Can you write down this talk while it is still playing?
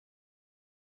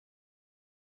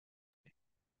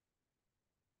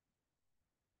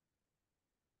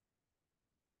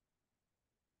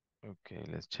Okay,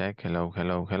 let's check. Hello,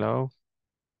 hello, hello.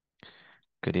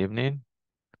 Good evening.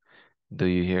 Do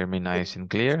you hear me nice and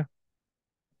clear?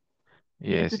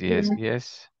 Yes, Yes, yes, teacher.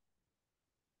 yes.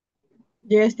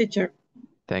 Yes, teacher.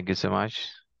 Thank you so much.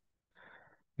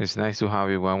 It's nice to have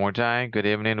you one more time. Good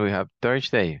evening. We have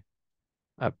Thursday,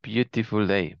 a beautiful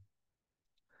day.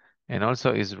 And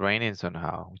also it's raining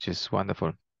somehow, which is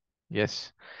wonderful.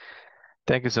 Yes.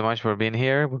 Thank you so much for being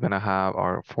here. We're gonna have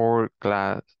our fourth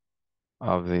class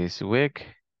of this week.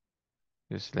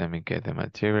 Just let me get the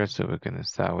material so we can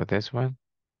start with this one.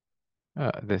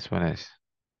 This one is.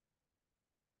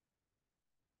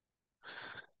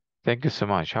 Thank you so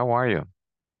much. How are you?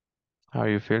 How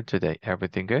you feel today?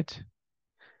 Everything good?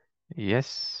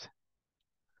 Yes.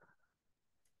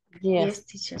 Yes,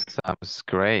 teacher. Sounds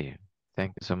great.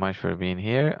 Thank you so much for being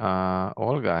here.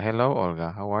 Olga. Hello,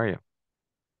 Olga. How are you?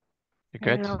 You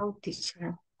good? Hello,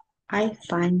 teacher. I'm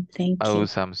fine, thank Oh, you.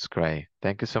 sounds great.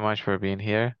 Thank you so much for being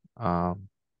here.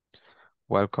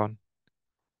 Welcome.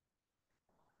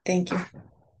 Thank you.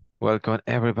 Welcome,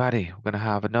 everybody. We're gonna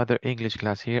have another English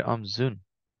class here on Zoom.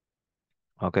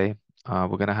 Okay.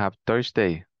 We're gonna have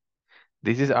Thursday.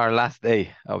 This is our last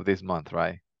day of this month,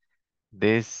 right?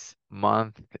 This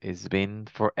month is been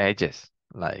for ages.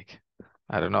 Like,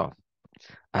 I don't know,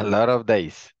 a lot of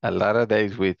days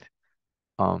with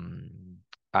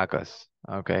August.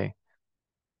 Okay.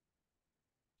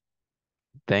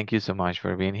 Thank you so much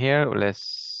for being here.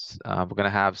 We're gonna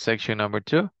have section number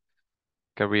 2,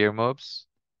 career moves,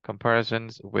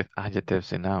 comparisons with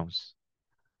adjectives and nouns.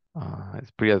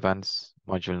 It's pre-advanced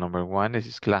module number 1. This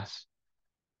is class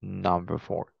number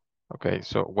 4. Okay,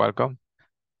 so welcome.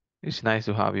 It's nice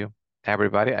to have you,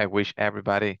 everybody. I wish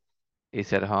everybody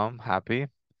is at home, happy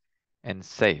and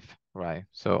safe, right?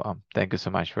 So thank you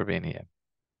so much for being here.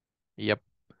 Yep.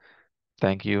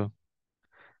 Thank you.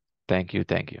 Thank you.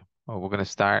 Thank you. Well, we're gonna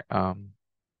start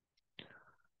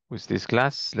with this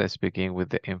class. Let's begin with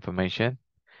the information.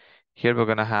 Here we're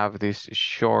gonna have this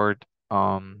short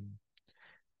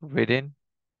reading.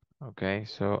 Okay,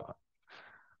 so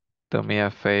do me a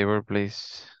favor,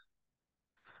 please.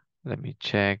 Let me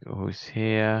check who's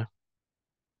here.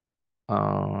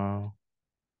 Uh,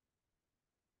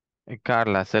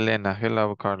 Carla, Selena.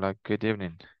 Hello, Carla. Good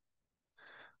evening.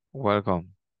 Welcome.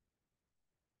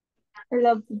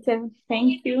 Hello, teacher.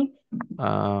 Thank you.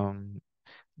 Um,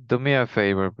 do me a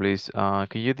favor, please.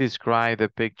 Can you describe the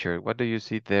picture? What do you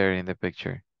see there in the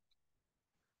picture?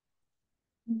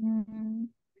 Mm,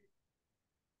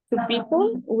 Two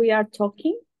people, we are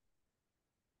talking,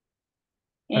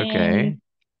 Okay. and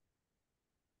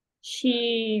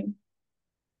she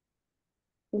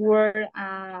wore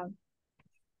a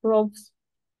rose,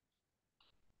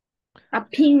 a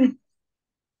pink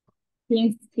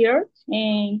skirt,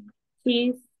 and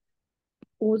she's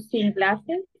using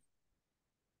glasses,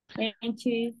 and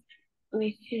she's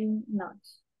using not,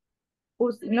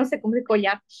 no sé cómo se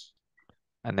collar,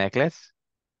 A necklace?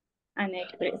 a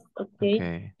necklace, okay,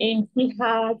 Okay. and she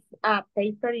has a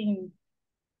paper in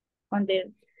on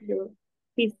your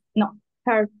his no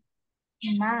her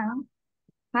mouth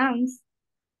hands,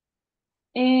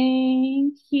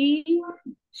 and he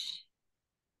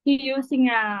using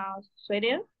a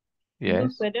sweater, blue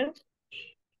Yes. sweater,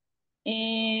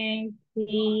 and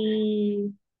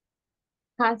he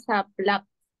has a black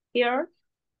hair.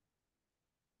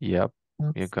 Yep.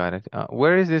 You got it.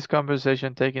 Where is this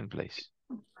conversation taking place?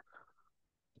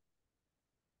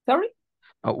 Sorry.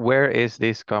 Where is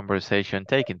this conversation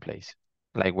taking place?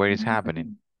 Like where is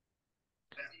happening?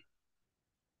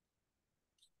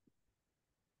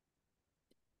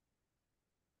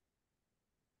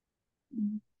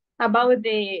 About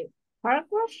the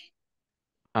paragraph.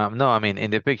 No, I mean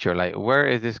in the picture, like where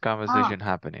is this Ah, conversation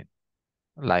happening?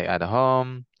 Like at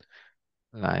home,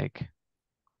 like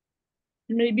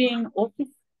maybe in office.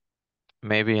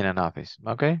 maybe in an office.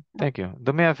 Okay, thank you.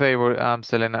 Do me a favor,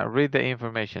 Selena, read the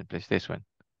information, please. This one.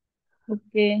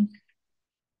 Okay.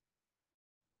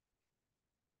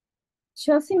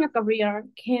 Choosing a career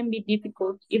can be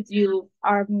difficult if you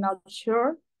are not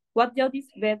sure what job is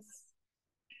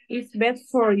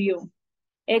best for you.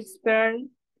 Experts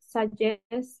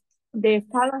suggest the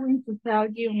following to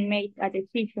help you make a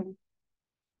decision.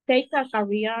 Take a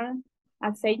career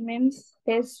assessment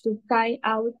test to find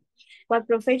out what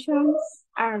professions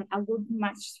are a good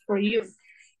match for you.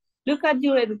 Look at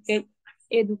your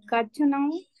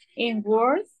educational and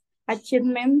work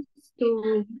achievements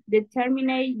to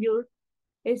determine your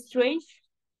strengths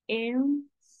and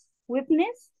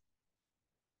weakness.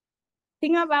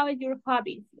 Think about your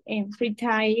hobbies and free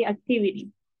time activities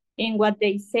and what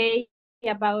they say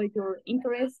about your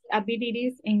interests,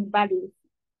 abilities, and values.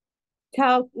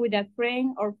 talk with a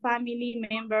friend or family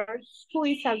member who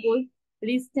is a good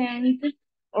listener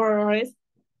or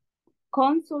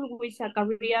consult with a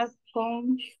career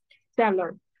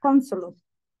counselor.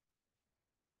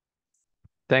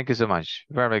 Thank you so much.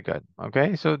 Very good.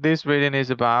 Okay, so this reading is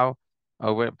about,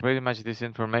 pretty much this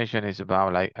information is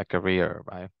about like a career,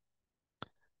 right?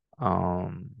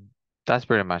 Um, that's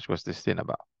pretty much what this thing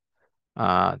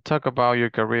about. Talk about your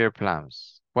career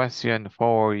plans. Question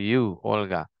for you,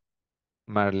 Olga.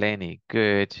 Marlene,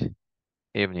 good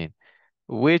evening.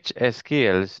 Which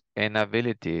skills and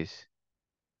abilities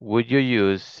would you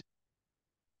use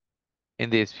in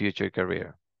this future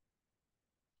career?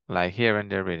 Like here in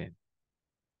the reading.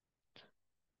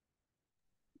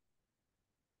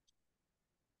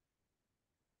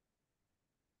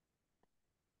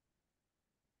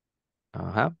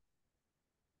 Uh-huh.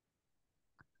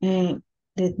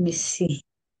 Let me see.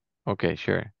 Okay,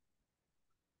 sure.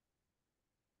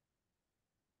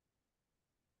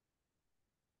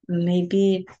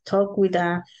 Maybe talk with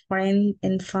a friend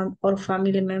and or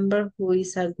family member who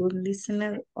is a good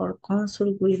listener, or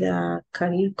consult with a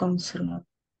career counselor.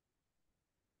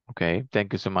 Okay,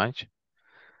 thank you so much.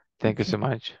 Thank you Okay. so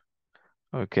much.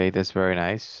 Okay, that's very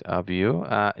nice of you.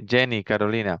 Jenny,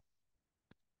 Carolina,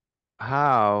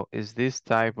 how is this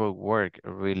type of work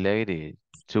related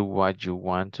to what you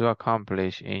want to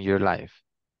accomplish in your life?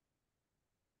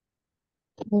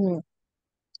 Mm,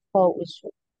 Oh,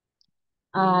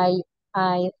 I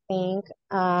I think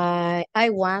I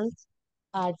want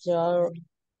a job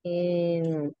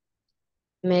in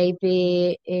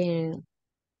maybe in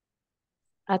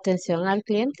atención al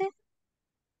cliente,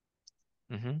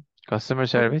 Customer um,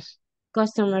 service?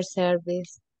 customer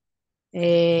service.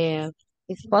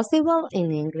 If possible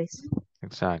in English.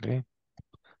 Exactly.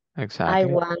 I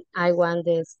Exactly. want I want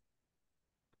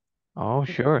Oh,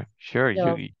 this sure, sure.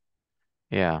 job.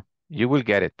 Yeah, you will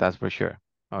get it. That's for sure.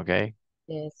 Okay.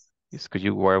 Yes. It's because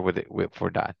you work with it for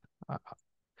that. Uh,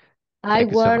 I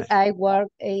thank you so work much. I work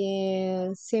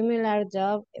in similar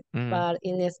job Mhm. but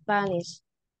in Spanish.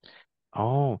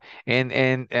 Oh, and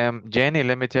Jenny,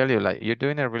 let me tell you, like you're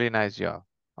doing a really nice job.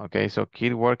 Okay, so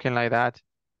keep working like that.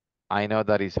 I know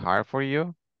that is hard for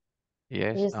you.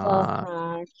 Yes. It's so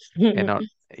hard. And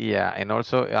yeah, and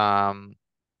also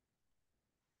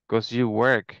because you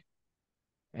work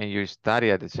and you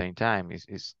study at the same time,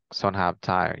 is somehow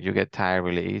tired. You get tired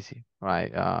really easy,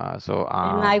 right? So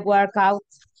And I work out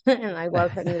and I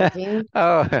work in the gym.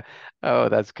 oh, oh,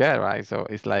 that's good, right? So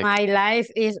it's like My life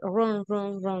is run,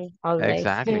 run, run all day.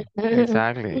 exactly,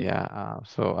 exactly, yeah.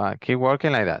 So keep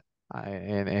working like that,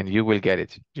 and you will get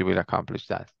it. You will accomplish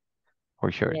that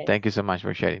for sure. Yes. Thank you so much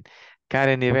for sharing.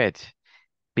 Karen Yvette,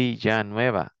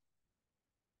 Villanueva.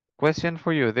 Question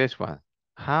for you, this one.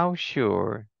 How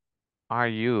sure are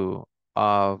you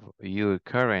of your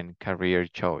current career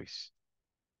choice?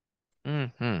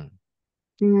 Mm-hmm.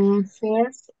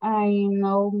 First, I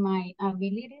know my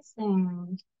abilities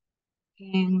and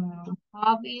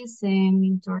hobbies and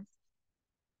interests.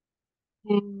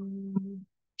 And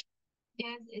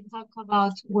yes, it talk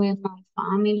about with my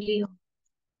family,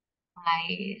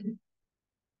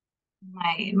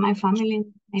 my my family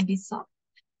maybe so,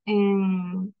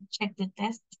 and check the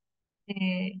test,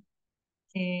 the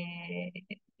the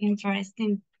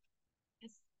interesting.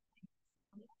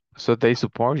 So they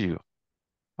support you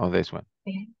on this one.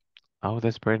 eh, Oh,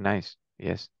 that's very nice.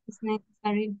 Yes. It's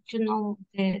necessary to know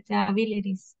the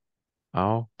abilities.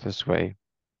 Oh, that's great.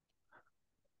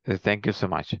 Thank you so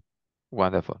much.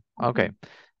 Wonderful. Okay, Okay.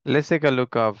 let's take a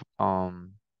look of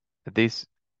this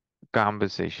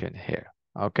conversation here.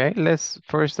 Okay, let's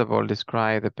first of all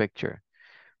describe the picture.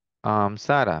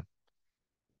 Sarah,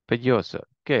 Belloso,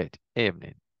 good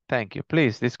evening. Thank you.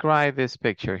 Please describe this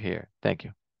picture here. Thank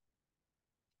you.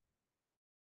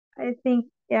 I think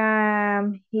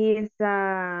he's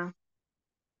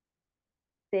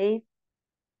safe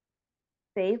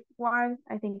safe one.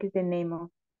 I think is the name of,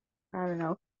 I don't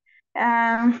know.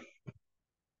 Um,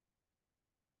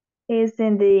 he's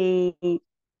in the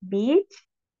beach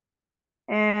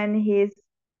and he's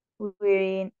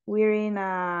wearing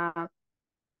a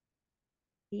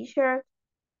t-shirt.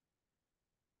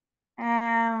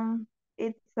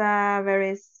 It's a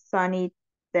very sunny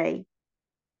day.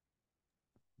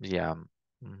 Yeah.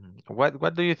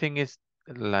 What do you think is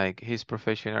like his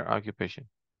professional occupation?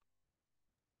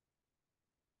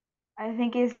 I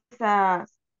think it's a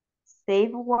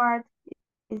safeguard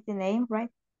is the name, right?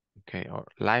 Okay, or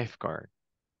lifeguard.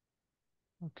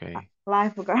 Okay,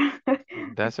 Lifeguard.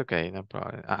 that's okay, no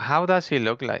problem. How does he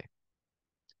look like?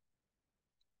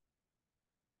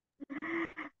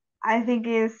 I think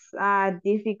it's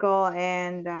difficult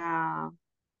and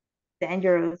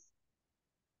dangerous.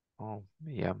 Oh,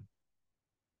 yeah.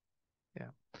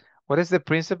 Yeah. What is the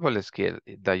principal skill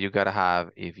that you gotta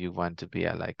have if you want to be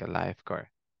like a lifeguard?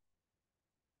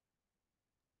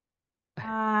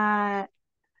 Uh,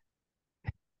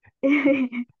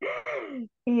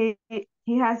 he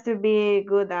he has to be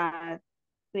good at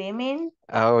swimming.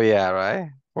 Oh yeah, right?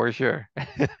 For sure.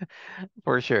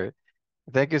 For sure.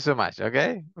 Thank you so much.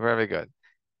 Okay, very good.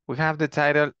 We have the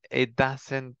title, It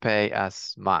Doesn't Pay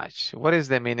As Much. What is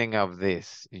the meaning of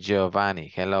this?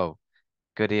 Giovanni, hello.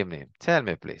 Good evening. Tell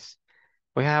me, please.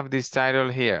 We have this title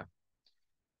here.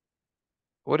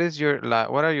 What is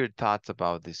what are your thoughts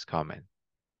about this comment?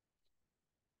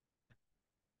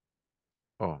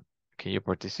 Oh, can you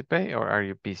participate or are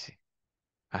you busy?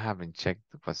 I haven't checked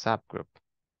the WhatsApp group.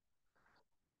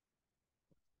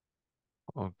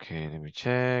 Okay, let me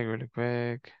check really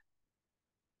quick.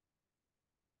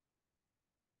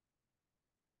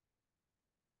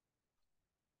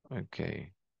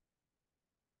 Okay.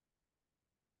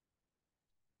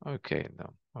 Okay,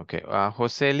 no. Okay,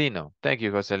 Joselino. Thank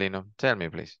you, Joselino. Tell me,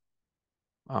 please.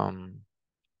 Um,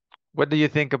 what do you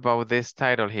think about this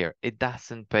title here? It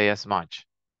doesn't pay as much.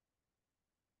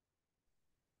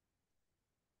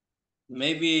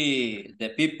 Maybe the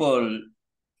people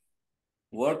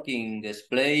working this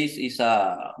place is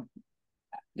the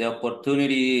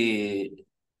opportunity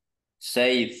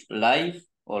save life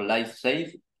or life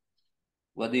save.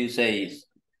 What do you say?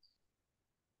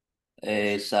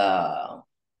 Is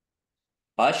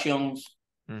passions,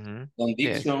 Mm-hmm.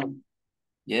 Yes, conviction.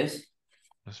 Yes.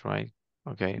 that's right.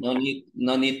 Okay. No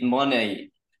need money.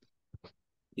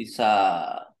 It's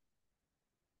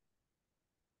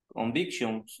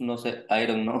convictions. No sé, I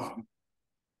don't know.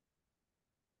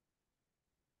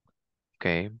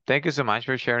 Okay. Thank you so much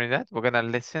for sharing that. We're gonna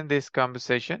listen this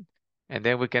conversation and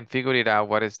then we can figure it out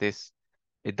what is this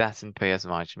it doesn't pay as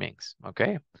much means.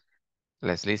 Okay.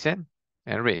 Let's listen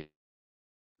and read.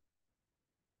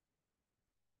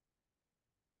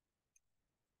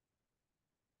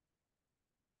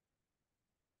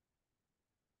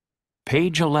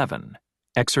 Page 11,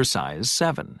 Exercise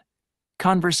 7,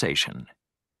 Conversation.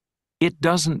 It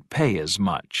doesn't pay as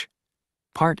much.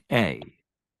 Part A.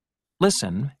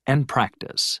 Listen and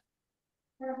practice.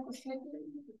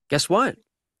 Guess what?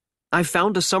 I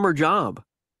found a summer job.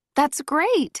 That's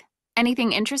great.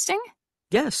 Anything interesting?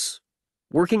 Yes,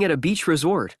 working at a beach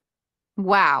resort.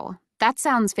 Wow, that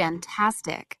sounds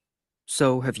fantastic.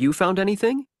 So, have you found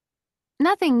anything?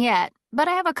 Nothing yet, but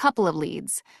I have a couple of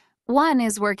leads. One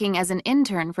is working as an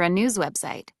intern for a news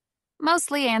website,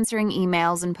 mostly answering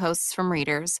emails and posts from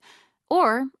readers.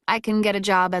 Or I can get a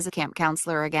job as a camp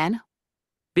counselor again.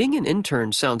 Being an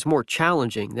intern sounds more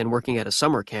challenging than working at a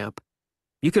summer camp.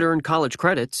 You could earn college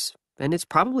credits, and it's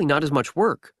probably not as much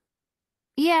work.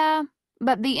 Yeah,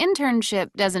 but the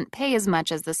internship doesn't pay as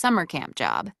much as the summer camp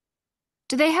job.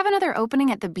 Do they have another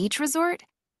opening at the beach resort?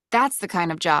 That's the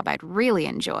kind of job I'd really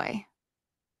enjoy.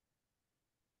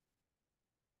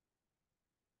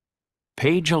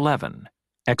 Page 11,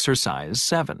 Exercise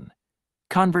 7,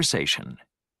 Conversation.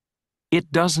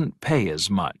 It doesn't pay as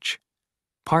much.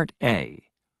 Part A.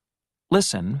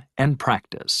 Listen and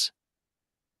practice.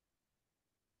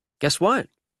 Guess what?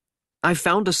 I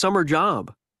found a summer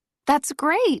job. That's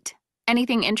great.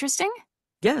 Anything interesting?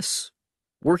 Yes,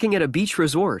 working at a beach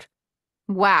resort.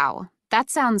 Wow, that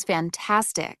sounds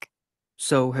fantastic.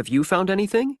 So, have you found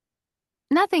anything?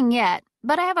 Nothing yet,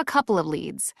 but I have a couple of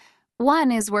leads.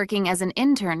 One is working as an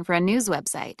intern for a news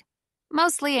website,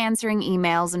 mostly answering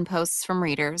emails and posts from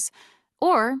readers.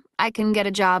 Or I can get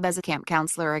a job as a camp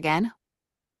counselor again.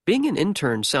 Being an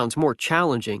intern sounds more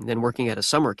challenging than working at a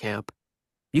summer camp.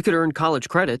 You could earn college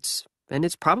credits, and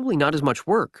it's probably not as much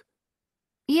work.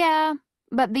 Yeah,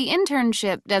 but the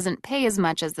internship doesn't pay as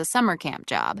much as the summer camp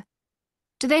job.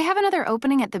 Do they have another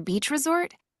opening at the beach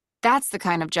resort? That's the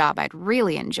kind of job I'd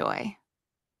really enjoy.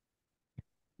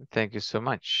 Thank you so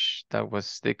much. That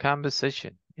was the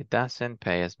conversation. It doesn't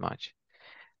pay as much.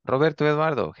 Roberto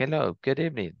Eduardo, hello, good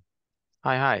evening.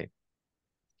 Hi.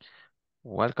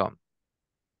 Welcome.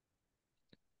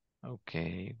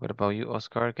 Okay, what about you,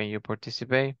 Oscar? Can you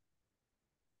participate?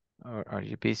 Or are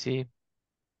you busy?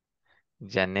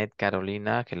 Janet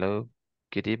Carolina, hello,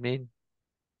 good evening.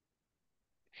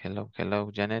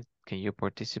 Hello, Janet. Can you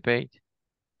participate?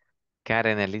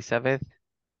 Karen Elizabeth,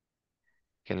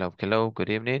 hello, good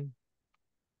evening.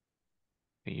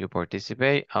 Can you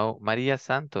participate? Oh, Maria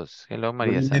Santos. Hello, Good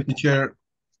Maria evening, Santos. teacher.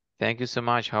 Thank you so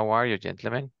much. How are you,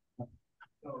 gentlemen?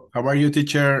 How are you,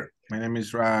 teacher? My name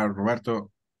is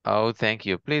Roberto. Oh, thank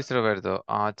you. Please, Roberto,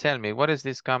 tell me, what is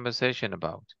this conversation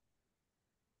about?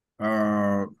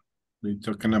 We're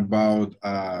talking about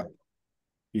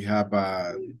he have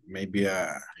maybe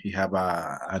he have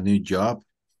a new job,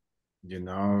 you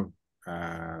know,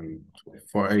 and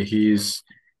for he's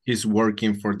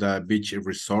working for the beach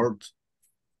resort.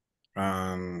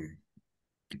 Emma,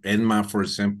 for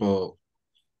example,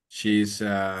 she's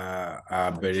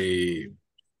a very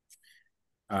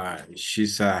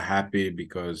she's happy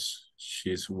because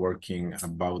she's working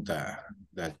about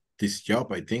that this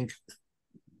job, I think.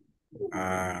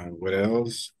 What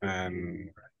else?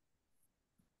 And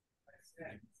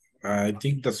I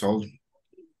think that's all.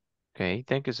 Okay,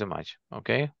 thank you so much.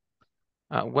 Okay.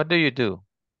 What do you do?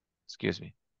 Excuse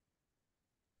me.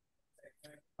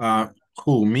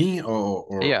 Who, me Yeah,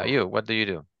 or you. What do you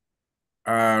do?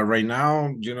 right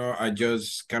now, you know, I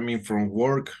just coming from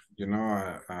work, you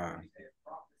know,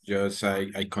 just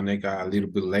I connect a little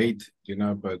bit late, you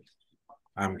know, but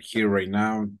I'm here right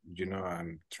now, you know,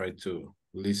 and try to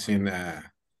listen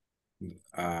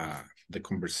the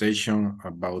conversation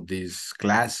about this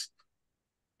class.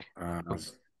 O-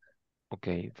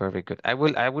 Okay, very good. I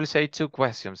will say two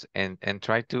questions and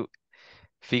try to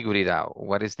figure it out.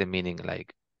 What is the meaning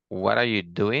like? What are you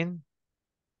doing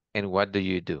and what do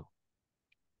you do?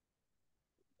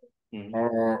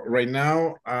 Right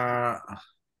now,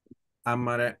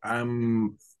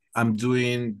 I'm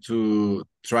doing to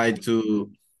try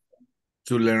to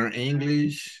learn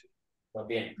English. What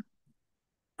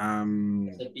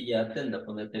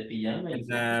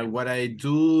I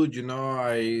do, you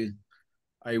know,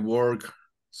 I work.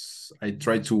 I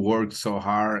try to work so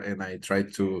hard, and I try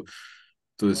to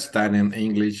study in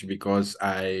English because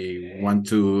I want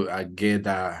to get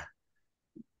a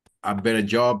better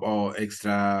job or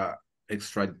extra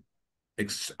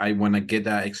I want to get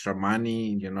extra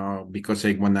money, you know, because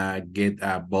I want to get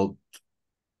a both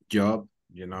job,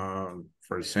 you know,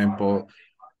 for example,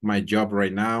 my job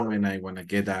right now, and I want to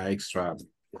get extra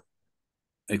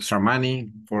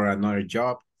money for another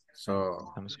job.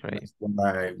 So Sounds great. that's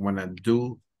what I want to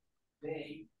do.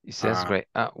 That's great.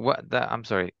 I'm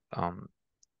sorry.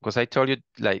 Because I told you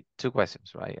like two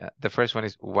questions, right? The first one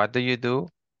is what do you do?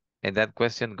 And that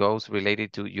question goes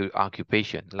related to your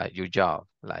occupation, like your job,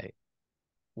 like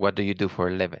what do you do for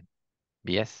a living?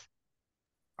 Yes.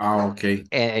 Okay.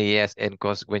 And yes, and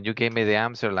because when you gave me the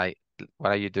answer, like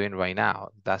what are you doing right now?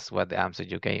 That's what the answer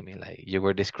you gave me. Like you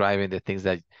were describing the things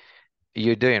that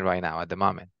you're doing right now at the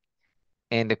moment.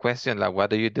 And the question, like what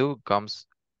do you do,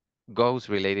 goes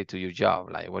related to your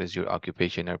job, like what is your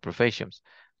occupation or professions.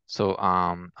 So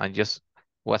I just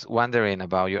was wondering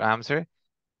about your answer,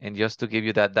 and just to give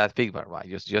you that feedback, right?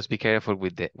 Just be careful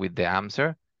with the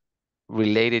answer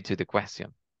related to the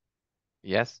question.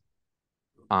 Yes.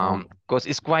 Because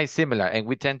it's quite similar, and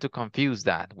we tend to confuse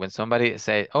that when somebody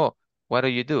say, "Oh, what do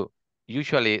you do?"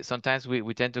 Usually, sometimes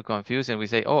we tend to confuse and we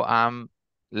say, "Oh, I'm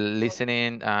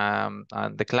listening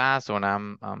the class, or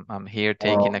I'm here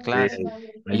taking a Okay. class."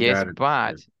 I Yes, got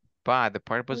it. but the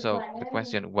purpose of the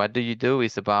question, "What do you do?"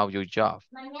 is about your job.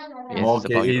 Yes, it's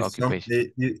Okay, about your it's some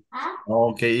occupation.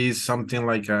 okay, it's something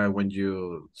like when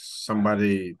you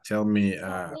somebody tell me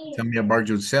about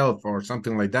yourself or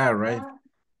something like that, right?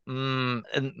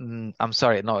 I'm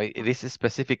sorry. No, it is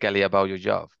specifically about your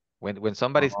job. When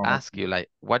somebody's Oh, ask you like,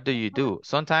 "What do you do?"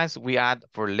 Sometimes we add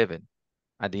for a living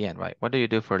at the end, right? What do you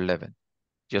do for a living?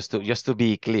 Just to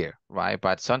be clear, right?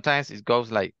 But sometimes it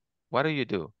goes like, "What do you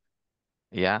do?"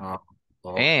 Yeah. oh,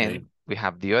 okay. And we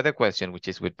have the other question, which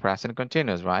is with present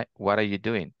continuous, right? What are you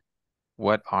doing?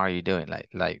 What are you doing?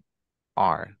 Like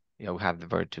are. Yeah, we have the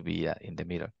verb to be in the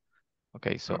middle.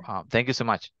 Okay, so thank you so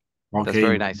much. That's Okay.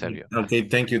 very nice of you. Okay,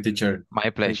 thank you, teacher. My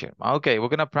pleasure. Okay, we're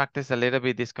gonna practice a little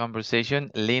bit this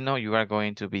conversation. Lino, you are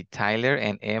going to be Tyler,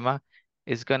 and Emma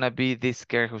is gonna be this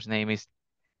girl whose name is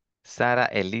Sara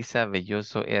Elisa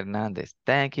Belloso Hernandez.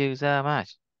 Thank you so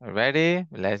much. Ready?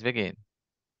 Let's begin.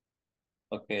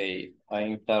 Okay,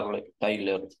 I'm Tyler.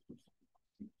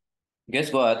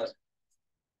 Guess what?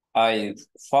 I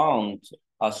found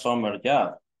a summer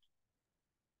job.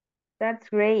 That's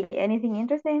great. Anything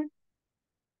interesting?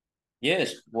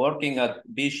 Yes, working at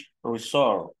beach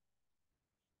resort.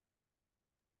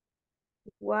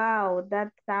 Wow,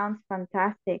 that sounds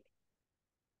fantastic.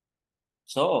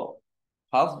 So,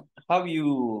 have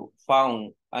you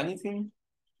found anything?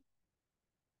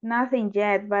 Nothing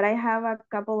yet, but I have a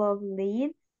couple of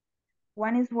leads.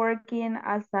 One is working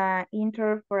as an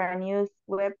intern for a news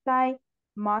website,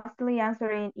 mostly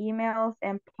answering emails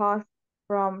and posts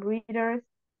from readers,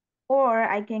 or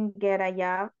I can get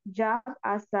a job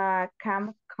as a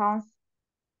camp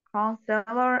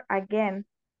counselor again.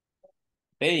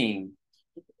 Paying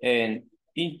and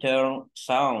intern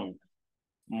sound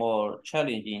more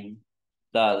challenging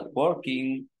than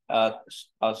working at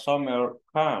a summer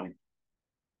camp.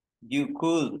 You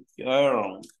could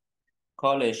earn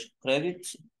college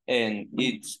credits and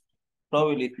it's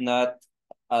probably not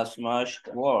as much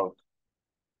work.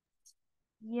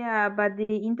 Yeah, but the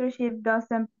internship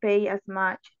doesn't pay as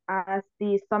much as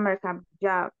the summer camp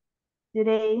job. Do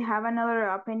they have another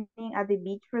opening at the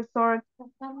beach resort?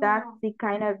 That's the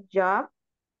kind of job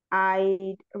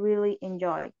I'd really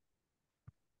enjoy.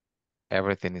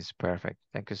 Everything is perfect.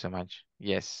 Thank you so much.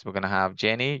 Yes, we're gonna have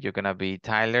Jenny. You're gonna be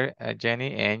Tyler,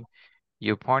 Jenny, and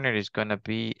your partner is gonna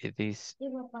be this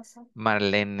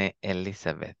Marlene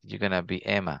Elizabeth. You're gonna be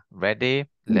Emma. Ready?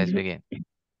 Let's begin.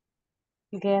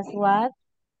 Guess what?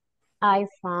 I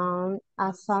found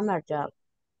a summer job.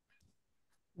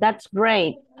 That's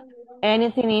great.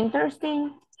 Anything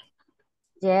interesting?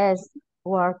 Yes,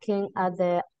 working at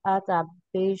a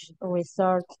beach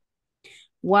resort.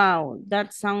 Wow,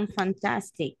 that sounds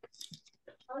fantastic.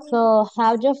 So,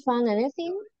 have you found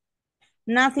anything?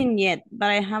 Nothing yet, but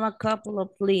I have a couple of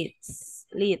leads.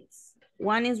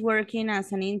 One is working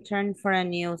as an intern for a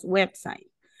news website,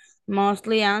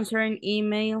 mostly answering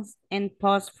emails and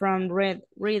posts from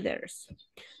readers.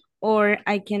 Or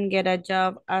I can get a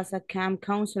job as a camp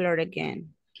counselor again.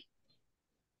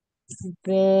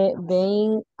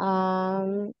 Being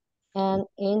an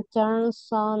intern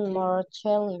sounds more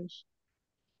challenge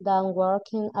than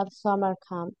working at summer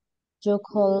camp. You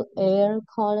could earn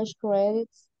college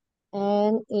credits,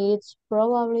 and it's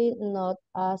probably not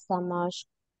as much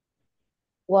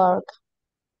work.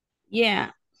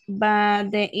 Yeah,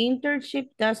 but the internship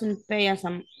doesn't pay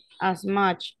as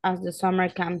much as the summer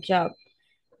camp job.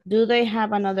 Do they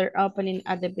have another opening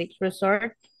at the beach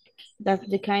resort? That's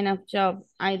the kind of job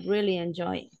I'd really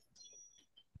enjoy.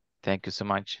 Thank you so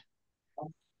much.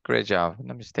 Great job.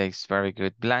 No mistakes. Very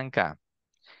good. Blanca.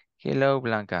 Hello,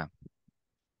 Blanca.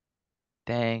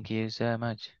 Thank you so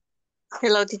much.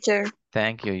 Hello, teacher.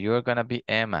 Thank you. You're gonna be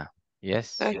Emma.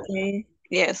 Yes. Okay.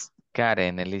 Yes.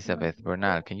 Karen Elizabeth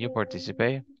Bernal, can you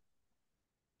participate?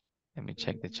 Let me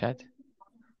check the chat.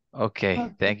 Okay,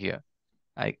 thank you.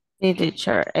 Sí,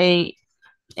 teacher.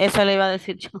 Eso le iba a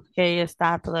decir yo, que ella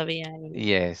está todavía ahí.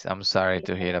 Yes, I'm sorry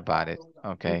to hear about it.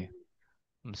 Okay.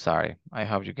 I'm sorry. I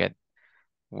hope you get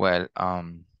well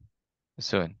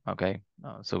soon, okay?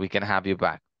 So we can have you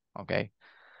back, okay?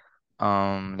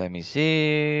 Let me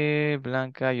see.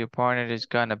 Blanca, your partner is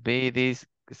gonna be this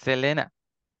Selena.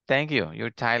 Thank you.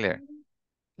 You're Tyler.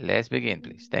 Let's begin,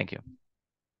 please. Thank you.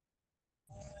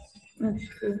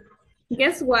 Okay.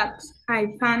 Guess what?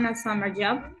 I found a summer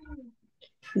job.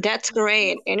 That's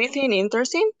great. Anything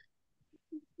interesting?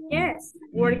 Yes,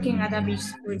 working at a beach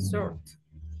resort.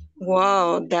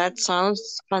 Wow, that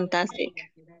sounds fantastic.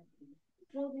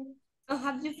 So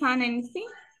have you found anything?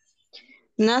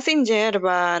 Nothing yet,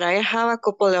 but I have a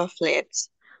couple of leads.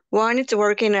 One is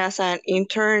working as an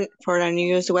intern for a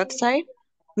news website,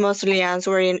 mostly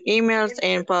answering emails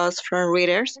and posts from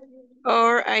readers,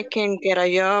 or I can get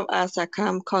a job as a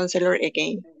camp counselor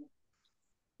again.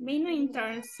 Being an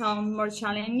intern sounds more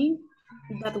challenging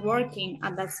than working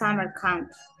at the summer camp.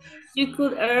 You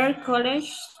could earn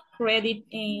college credit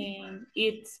and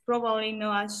it's probably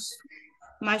not as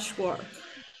much work.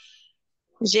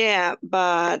 Yeah,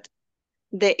 but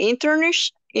the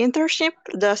internship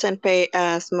doesn't pay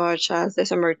as much as the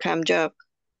summer camp job.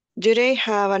 Do they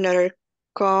have another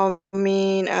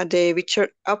coming at the beach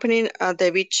opening at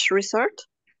the beach resort?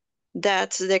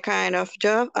 That's the kind of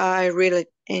job I really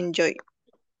enjoy.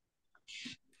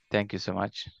 Thank you so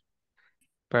much.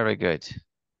 Very good.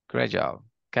 Great job.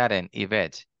 Karen,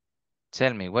 Yvette,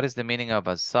 tell me, what is the meaning of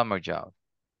a summer job?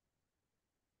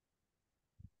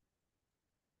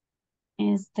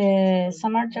 Is the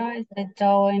summer job is the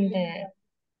job in the,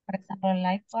 for example,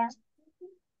 lifeguard?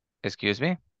 Excuse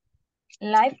me?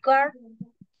 Lifeguard?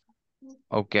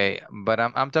 Okay, but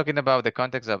I'm talking about the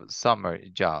context of summer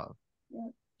job.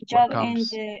 Job What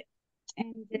comes?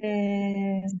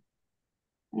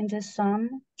 In the sun.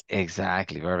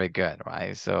 Exactly, very good,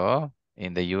 right? So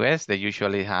in the US, they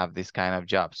usually have this kind of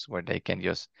jobs where they can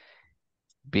just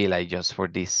be like just for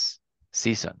this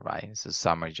season, right? It's a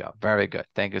summer job. Very good.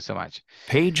 Thank you so much.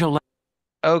 Page 11.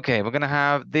 Okay, we're gonna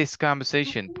have this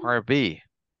conversation, part B.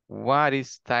 What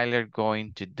is Tyler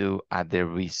going to do at the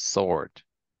resort?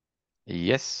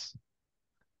 Yes.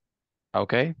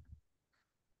 Okay.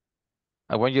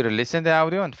 I want you to listen to the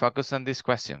audio and focus on this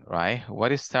question, right?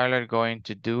 What is Tyler going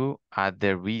to do at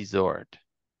the resort?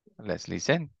 Let's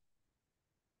listen.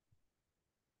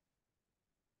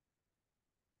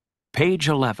 Page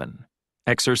 11.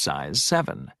 Exercise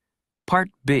 7. Part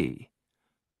B.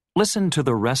 Listen to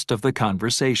the rest of the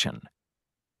conversation.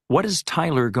 What is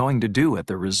Tyler going to do at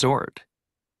the resort?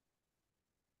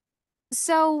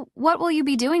 So, what will you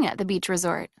be doing at the beach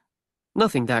resort?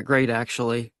 Nothing that great,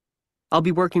 actually. I'll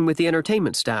be working with the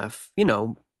entertainment staff,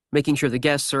 making sure the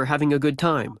guests are having a good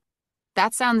time.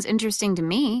 That sounds interesting to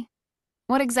me.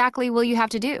 What exactly will you have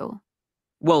to do?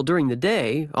 Well, during the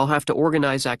day, I'll have to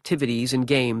organize activities and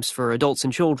games for adults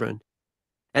and children.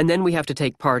 And then we have to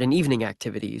take part in evening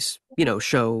activities,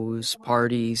 shows,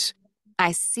 parties.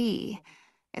 I see.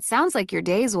 It sounds like your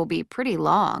days will be pretty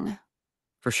long.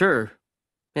 For sure.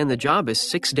 And the job is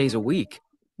 6 days a week.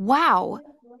 Wow!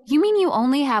 You mean you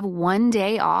only have one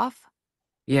day off?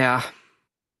 Yeah.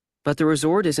 But the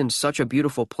resort is in such a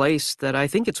beautiful place that I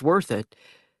think it's worth it.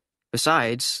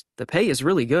 Besides, the pay is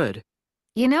really good.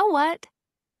 You know what?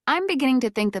 I'm beginning to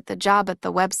think that the job at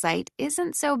the website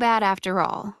isn't so bad after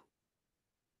all.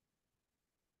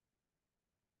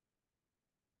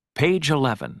 Page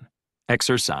 11,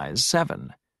 Exercise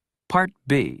 7, Part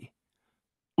B.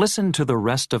 Listen to the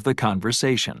rest of the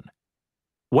conversation.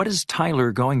 What is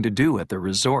Tyler going to do at the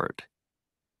resort?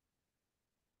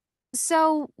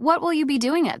 So, what will you be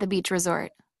doing at the beach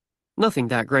resort? Nothing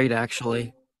that great,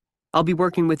 actually. I'll be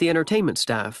working with the entertainment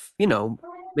staff,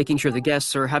 making sure the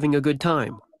guests are having a good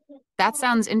time. That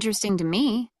sounds interesting to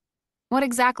me. What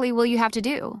exactly will you have to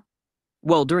do?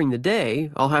 Well, during the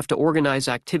day, I'll have to organize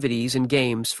activities and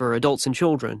games for adults and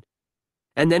children.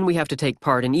 And then we have to take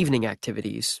part in evening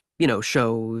activities,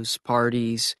 shows,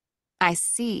 parties. I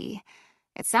see.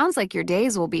 It sounds like your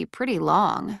days will be pretty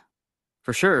long.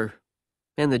 For sure.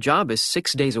 And the job is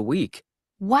 6 days a week.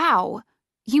 Wow!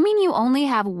 You mean you only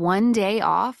have one day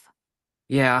off?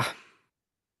 Yeah.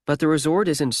 But the resort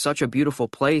is in such a beautiful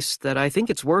place that I think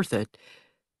it's worth it.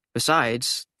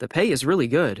 Besides, the pay is really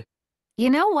good.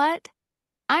 You know what?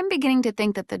 I'm beginning to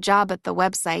think that the job at the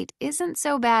website isn't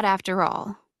so bad after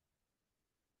all.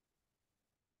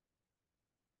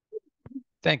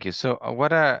 Thank you. So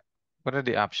what are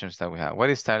the options that we have? What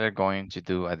is Tyler going to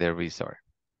do at the resort?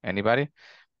 Anybody?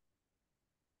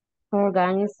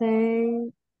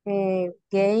 Organizing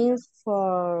games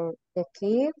for the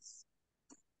kids,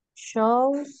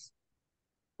 shows,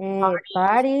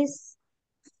 parties.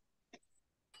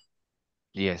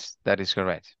 Yes, that is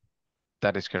correct.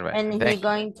 That is correct. And Thank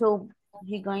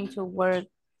he going to work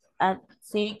at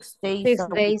 6 days 6 a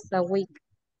week. days a week.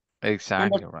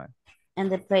 Exactly right. And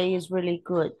the pay is really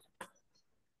good.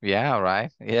 Yeah,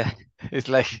 right. Yeah. It's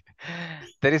like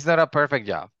that is not a perfect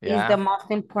job. It's Yeah. the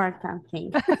most important thing.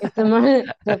 It's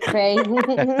the pay.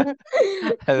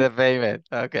 The payment.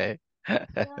 Okay.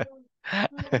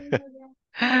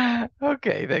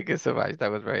 Okay, thank you so much.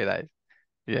 That was very nice.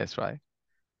 Yes, right.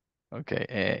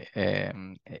 Okay.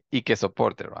 Y que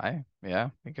soporte, right? Yeah.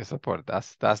 Y que soporte.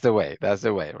 That's the way. That's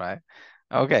the way, right?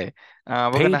 Okay.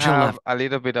 We're gonna Page have 11. a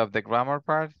little bit of the grammar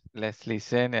part. Let's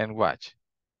listen and watch.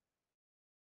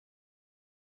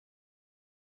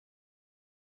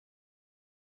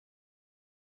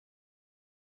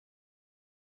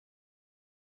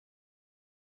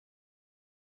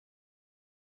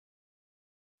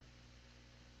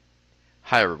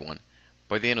 Hi everyone.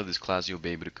 By the end of this class, you'll be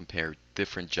able to compare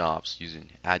different jobs using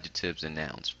adjectives and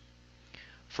nouns.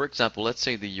 For example, let's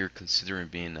say that you're considering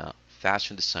being a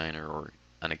fashion designer or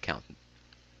an accountant.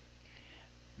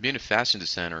 Being a fashion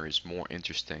designer is more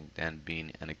interesting than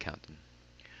being an accountant.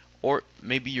 Or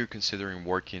maybe you're considering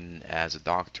working as a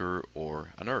doctor or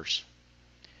a nurse.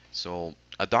 So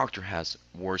a doctor has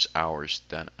worse hours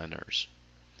than a nurse.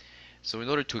 So in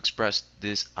order to express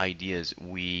these ideas,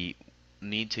 we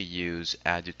need to use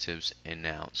adjectives and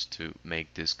nouns to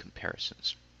make these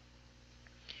comparisons.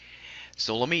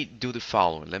 So let me do the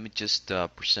following. Let me just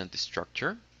present the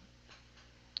structure.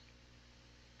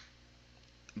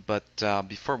 But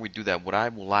before we do that, what I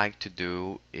would like to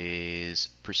do is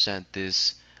present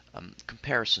these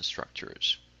comparison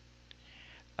structures.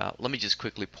 Let me just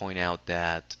quickly point out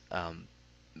that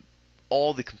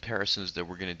all the comparisons that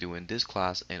we're going to do in this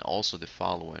class and also the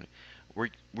following,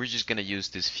 we're just going to use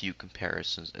these few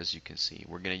comparisons. As you can see,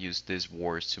 we're going to use these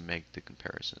words to make the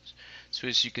comparisons. So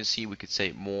as you can see, we could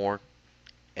say more,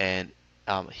 and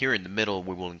here in the middle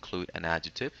we will include an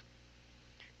adjective,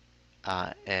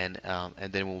 and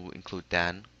then we'll include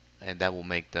than, and that will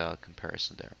make the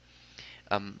comparison there.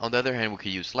 On the other hand, we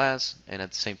could use less, and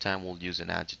at the same time we'll use an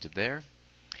adjective there.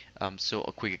 So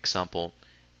a quick example,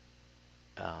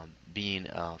 being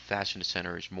a fashion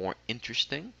designer is more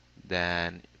interesting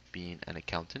than being an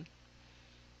accountant.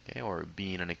 Okay, or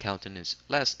being an accountant is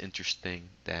less interesting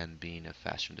than being a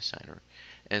fashion designer,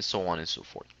 and so on and so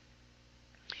forth.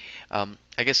 I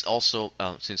guess also,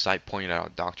 since I pointed out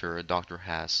a doctor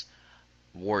has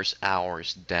worse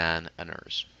hours than a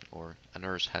nurse, or a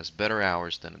nurse has better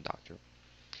hours than a doctor.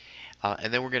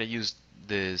 And then we're going to use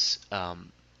this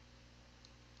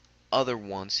other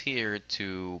ones here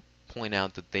to point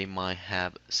out that they might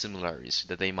have similarities,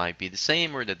 that they might be the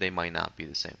same or that they might not be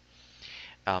the same.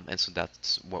 And so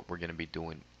that's what we're going to be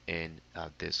doing in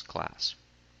this class.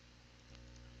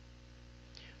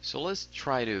 So let's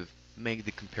try to make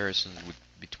the comparison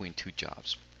between two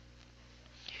jobs.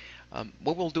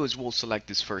 What we'll do is we'll select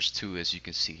these first two, as you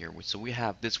can see here. So we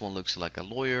have this one looks like a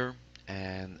lawyer,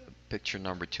 and picture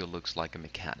number 2 looks like a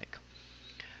mechanic.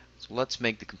 So let's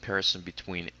make the comparison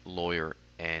between lawyer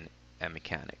and a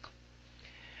mechanic.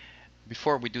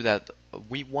 Before we do that,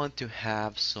 we want to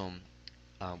have some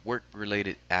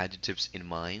work-related adjectives in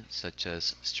mind, such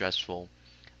as stressful,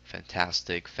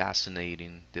 fantastic,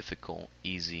 fascinating, difficult,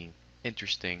 easy,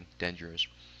 interesting, dangerous.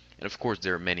 And of course,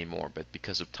 there are many more, but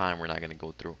because of time, we're not going to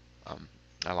go through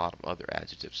a lot of other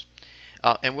adjectives.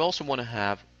 And we also want to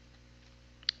have,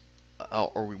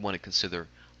 or we want to consider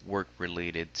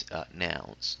work-related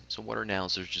nouns. So what are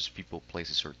nouns? They're just people,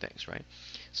 places, or things, right?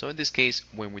 So in this case,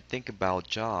 when we think about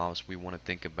jobs, we want to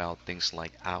think about things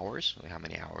like hours, how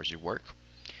many hours you work,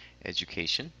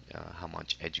 education, how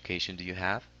much education do you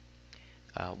have,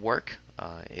 work,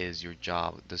 does your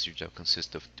job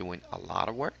consist of doing a lot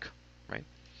of work, right?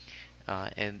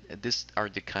 And these are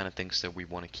the kind of things that we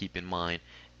want to keep in mind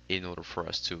in order for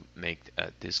us to make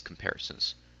these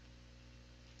comparisons.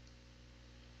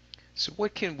 So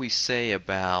what can we say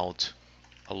about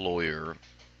a lawyer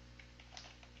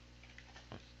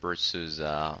versus,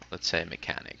 let's say, a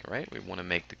mechanic, right? We want to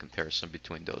make the comparison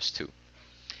between those two.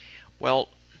 Well,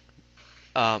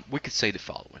 we could say the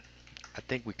following. I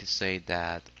think we could say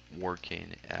that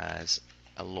working as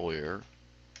a lawyer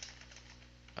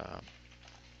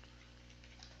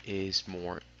is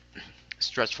more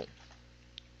stressful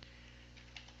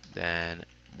than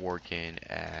working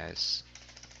as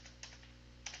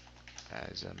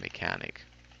a mechanic.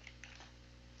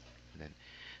 And then,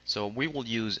 so we will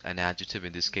use an adjective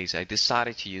in this case. I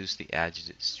decided to use the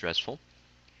adjective stressful.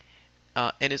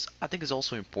 And I think it's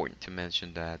also important to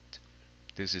mention that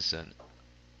this is an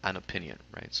opinion,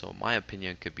 right? So my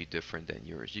opinion could be different than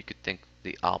yours. You could think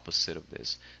the opposite of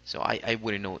this. So I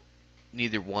wouldn't know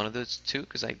neither one of those two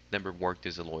because I never worked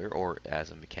as a lawyer or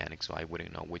as a mechanic, so I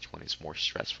wouldn't know which one is more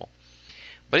stressful.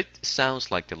 But it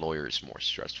sounds like the lawyer is more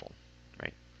stressful,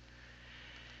 right?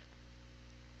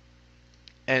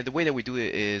 And the way that we do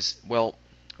it is, well,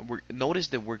 notice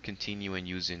that we're continuing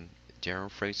using general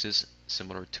phrases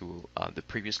similar to the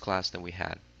previous class that we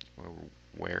had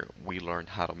where we learned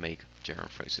how to make general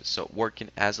phrases. So working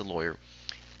as a lawyer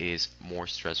is more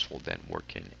stressful than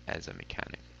working as a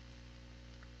mechanic.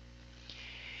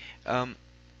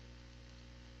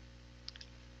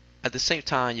 At the same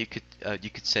time, you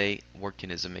could say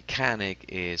working as a mechanic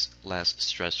is less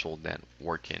stressful than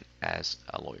working as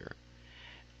a lawyer.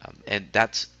 And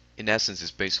that's, in essence, is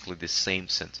basically the same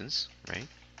sentence, right?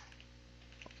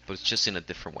 But it's just in a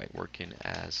different way. Working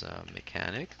as a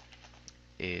mechanic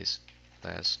is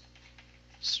less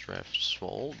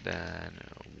stressful than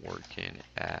working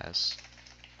as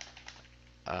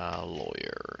a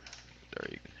lawyer.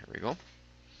 There we go.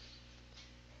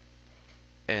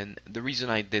 And the reason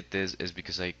I did this is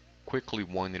because I quickly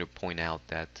wanted to point out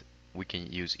that we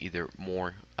can use either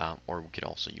more or we could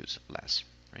also use less,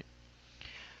 right?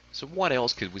 So what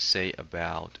else could we say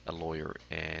about a lawyer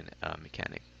and a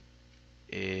mechanic?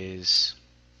 Is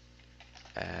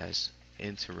as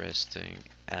interesting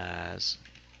as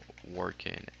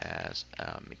working as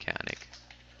a mechanic.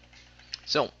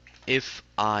 So if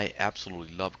I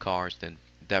absolutely love cars, then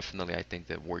definitely I think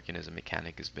that working as a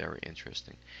mechanic is very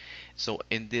interesting. So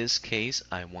in this case,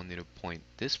 I wanted to point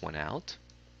this one out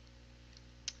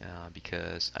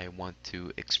because I want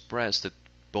to express that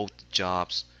both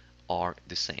jobs are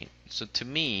the same. So to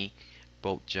me,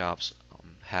 both jobs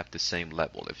have the same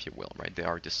level, if you will, right? They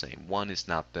are the same. One is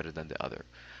not better than the other.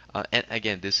 And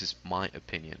again, this is my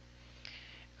opinion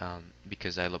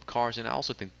because I love cars, and I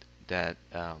also think that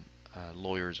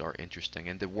lawyers are interesting,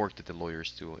 and the work that the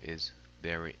lawyers do is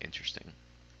very interesting.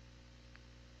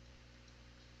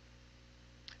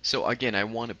 So again, I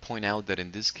want to point out that in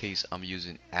this case, I'm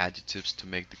using adjectives to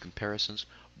make the comparisons.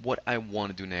 What I want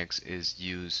to do next is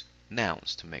use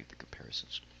nouns to make the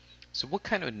comparisons. So what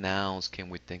kind of nouns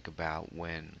can we think about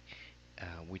when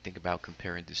we think about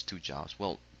comparing these two jobs?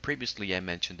 Well, previously I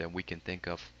mentioned that we can think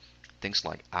of things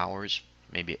like hours,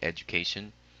 maybe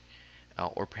education,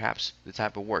 or perhaps the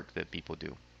type of work that people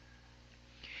do.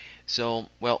 So,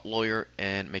 well, lawyer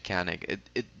and mechanic.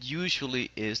 It usually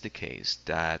is the case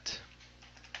that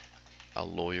a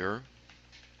lawyer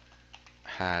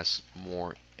has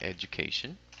more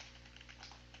education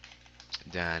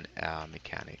than a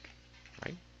mechanic.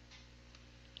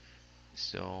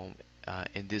 So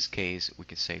in this case, we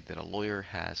can say that a lawyer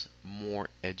has more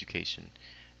education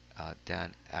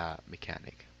than a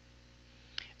mechanic.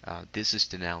 This is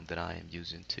the noun that I am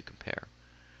using to compare.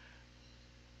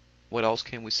 What else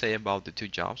can we say about the two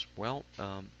jobs? Well,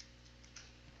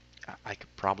 I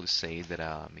could probably say that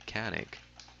a mechanic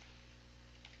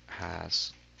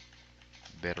has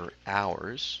better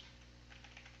hours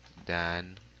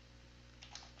than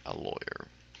a lawyer.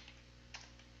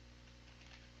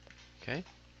 Okay,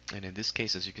 and in this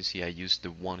case, as you can see, I used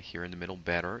the one here in the middle,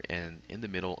 better, and in the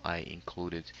middle I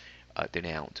included the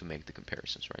noun to make the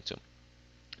comparisons, right? So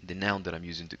the noun that I'm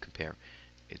using to compare,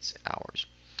 it's hours.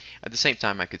 At the same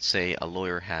time, I could say a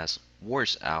lawyer has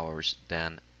worse hours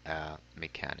than a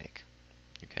mechanic.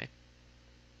 Okay,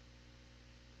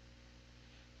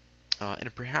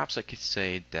 and perhaps I could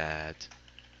say that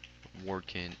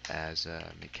working as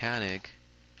a mechanic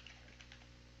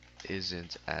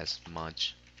isn't as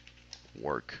much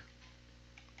work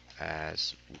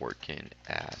as working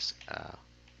as a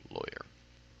lawyer.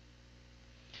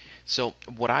 So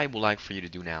what I would like for you to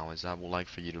do now is I would like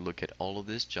for you to look at all of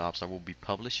these jobs. I will be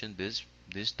publishing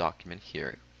this document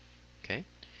here. Okay,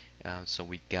 so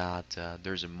we got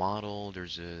there's a model,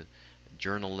 there's a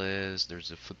journalist,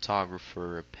 there's a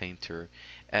photographer, a painter,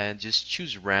 and just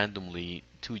choose randomly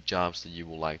two jobs that you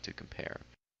would like to compare.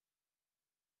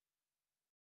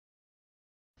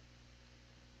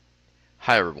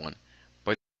 Hi everyone.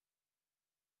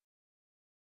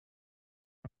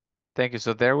 Thank you.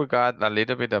 So there we got a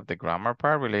little bit of the grammar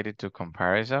part related to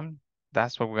comparison.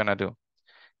 That's what we're gonna do,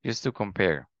 just to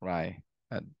compare, right?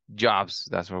 Jobs,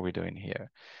 that's what we're doing here.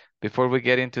 Before we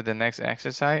get into the next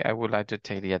exercise, I would like to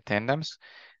take the attendance.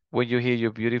 When you hear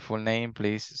your beautiful name,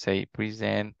 please say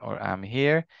present or I'm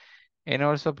here. And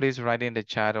also please write in the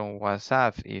chat on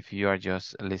WhatsApp if you are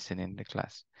just listening to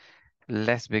class.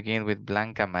 Let's begin with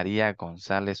Blanca Maria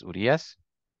González Urias.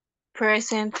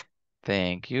 Present.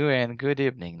 Thank you and good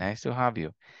evening. Nice to have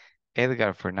you.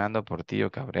 Edgar Fernando Portillo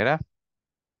Cabrera.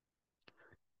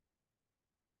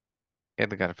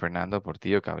 Edgar Fernando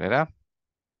Portillo Cabrera.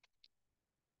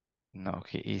 No,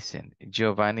 he isn't.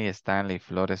 Giovanni Stanley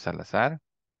Flores Salazar.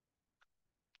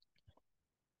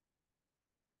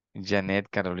 Janet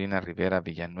Carolina Rivera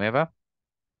Villanueva.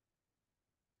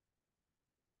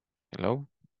 Hello?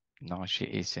 No, she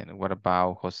isn't. What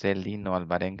about Jose Lino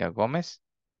Alvarenga Gomez?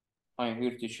 I'm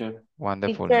here, teacher.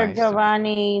 Wonderful, Teacher nice to be.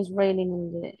 Giovanni is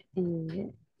writing in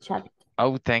the chat.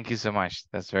 Oh, thank you so much.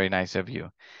 That's very nice of you.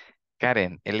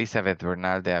 Karen Elizabeth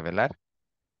Bernal de Avelar.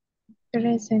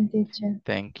 Present, teacher.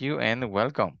 Thank you and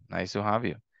welcome. Nice to have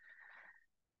you.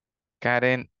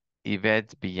 Karen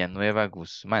Yvette Villanueva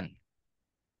Guzmán.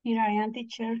 Here I am,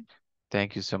 teacher.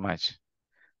 Thank you so much.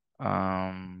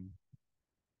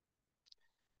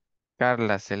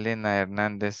 Carla Selena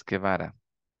Hernández Guevara.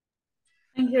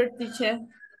 I'm here, teacher.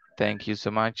 Thank you so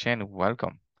much and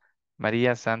welcome.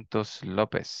 María Santos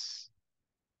López.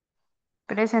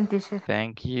 Present, teacher.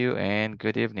 Thank you and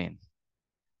good evening.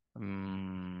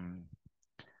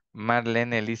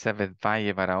 Marlene Elizabeth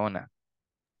Valle Barahona.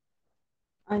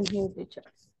 I'm here, teacher.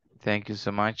 Thank you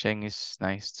so much and it's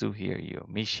nice to hear you.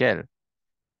 Michelle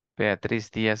Beatriz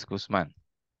Díaz Guzmán.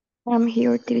 I'm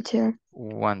here, teacher.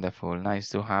 Wonderful. Nice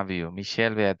to have you.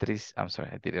 Michelle Beatriz, I'm sorry,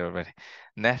 I did it already.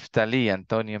 Neftali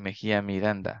Antonio Mejía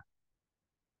Miranda.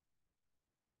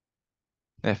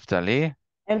 Neftali?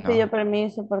 Él No. pidió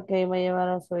permiso porque iba a llevar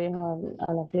a su hijo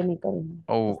a la clínica.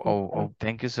 Oh,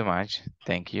 thank you so much.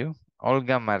 Thank you.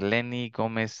 Olga Marlene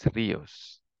Gómez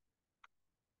Ríos.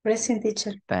 Present,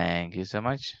 teacher. Thank you so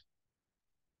much.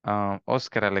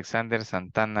 Oscar Alexander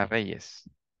Santana Reyes.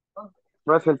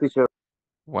 Present, teacher.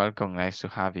 Welcome, nice to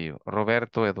have you.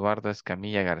 Roberto Eduardo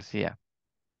Escamilla García.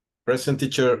 Present,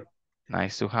 teacher.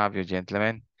 Nice to have you,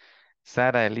 gentlemen.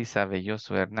 Sara Elisa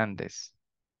Belloso Hernández.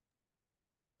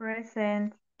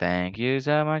 Present. Thank you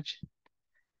so much.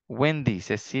 Wendy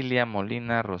Cecilia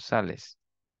Molina Rosales.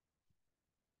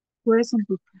 Present,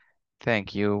 teacher.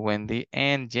 Thank you, Wendy.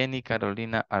 And Jenny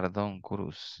Carolina Ardón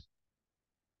Cruz.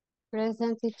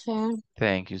 Present, teacher.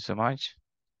 Thank you so much.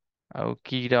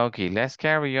 Okie dokie. Let's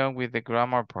carry on with the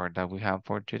grammar part that we have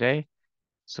for today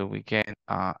so we can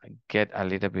get a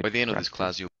little bit By the end of this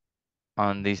practice class,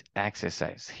 on this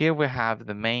exercise. Here we have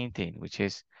the main thing, which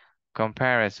is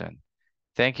comparison.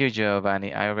 Thank you,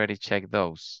 Giovanni. I already checked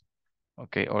those.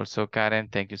 Okay. Also, Karen,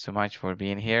 thank you so much for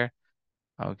being here.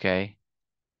 Okay.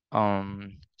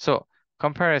 So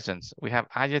comparisons. We have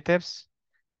adjectives,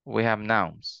 we have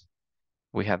nouns,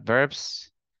 we have verbs,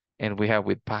 and we have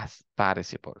with past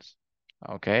participles.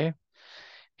 Okay.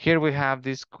 Here we have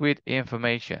this quick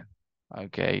information.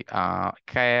 Okay.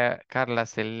 Carla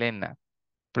Selena,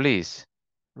 please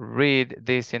read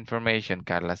this information,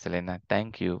 Carla Selena.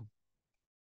 Thank you.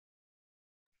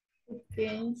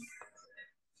 Okay.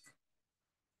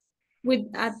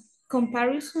 With a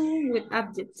comparison with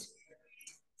objects.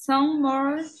 Some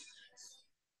more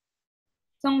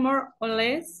or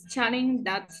less challenging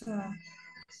that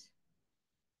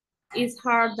is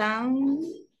harder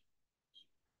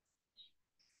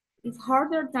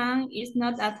than is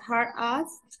not as hard as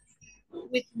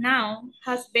with noun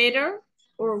has better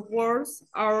or worse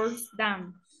hours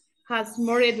than has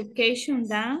more education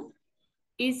than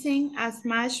isn't as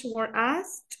much work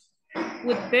as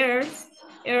with verbs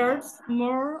earns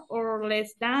more or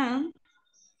less than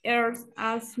earns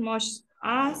as much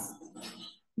as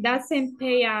doesn't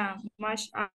pay much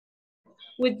as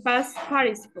with past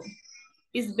participle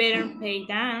is better paid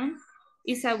than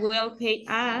is a well paid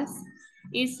as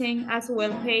isn't as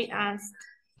well paid as.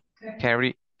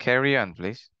 Carry on,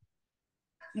 please.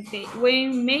 Okay,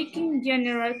 when making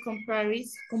general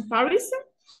comparison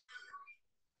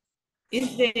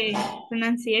is the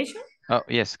pronunciation. Oh,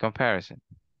 yes, comparison.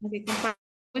 Okay, comparison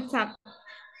with a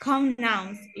common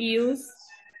nouns use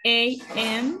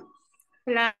am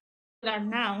plus plural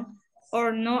noun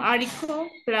or no article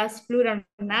plus plural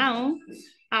noun.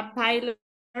 A pilot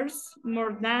earns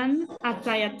more than a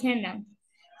flight attendant.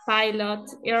 Pilot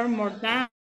earn more than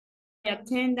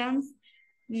attendants.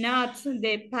 Not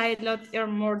the pilot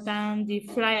earn more than the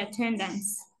flight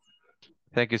attendants.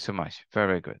 Thank you so much.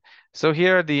 Very good. So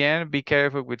here at the end, be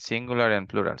careful with singular and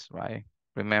plurals, right?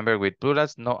 Remember, with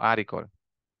plurals, no article.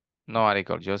 No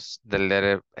article, just the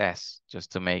letter S,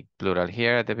 just to make plural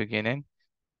here at the beginning,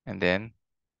 and then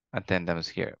attendance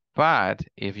here. But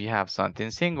if you have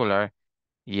something singular,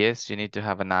 yes, you need to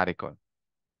have an article.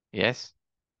 Yes,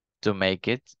 to make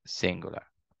it singular.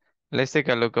 Let's take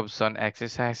a look at some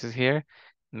exercises here.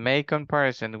 Make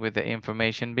comparison with the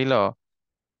information below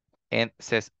and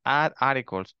says add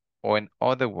articles or in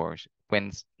other words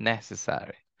when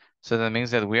necessary. So that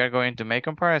means that we are going to make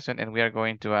comparison and we are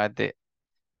going to add the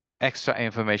extra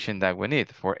information that we need.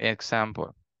 For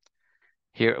example,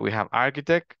 here we have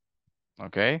architect,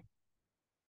 okay?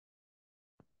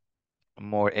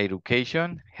 More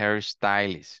education,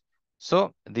 hairstylist.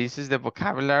 So this is the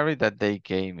vocabulary that they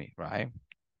gave me, right?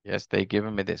 Yes, they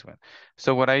given me this one.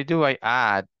 So what I do, I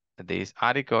add this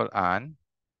article on,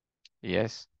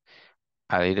 yes,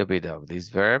 a little bit of this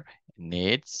verb,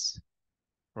 needs,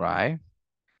 right?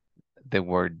 The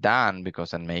word done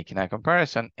because I'm making a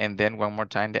comparison, and then one more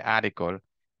time the article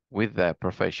with the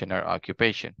profession or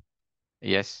occupation.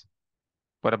 Yes.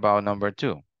 What about number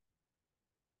 2?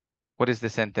 What is the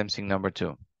sentence in number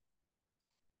 2?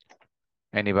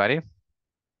 Anybody?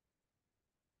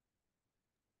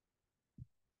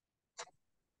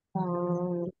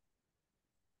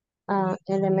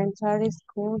 Elementary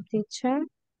school teacher.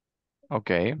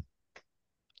 Okay.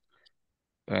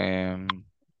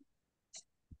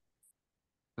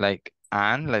 Like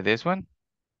this one?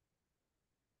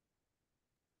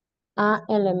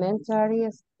 Elementary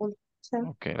school teacher.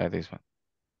 Okay, like this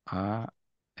one.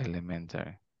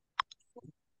 Elementary.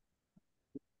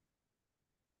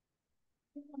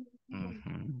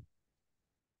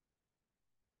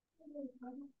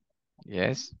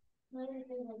 Yes.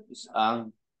 It's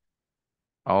an.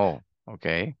 Oh,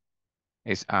 okay.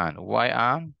 It's an. Why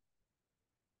an?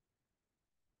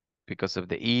 Because of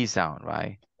the E sound,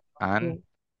 right? An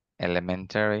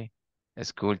elementary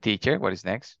school teacher. What is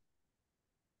next?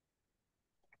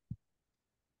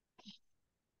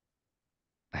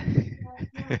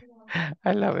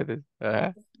 I love it.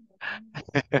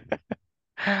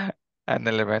 An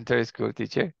elementary school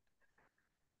teacher.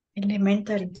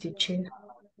 Elementary teacher.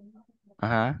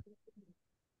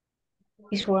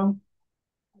 Is wrong.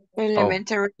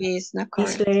 Elementary is not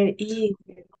This correct. letter E.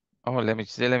 Oh, let me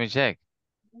check.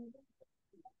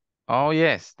 Oh,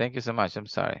 yes. Thank you so much. I'm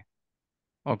sorry.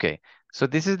 Okay. So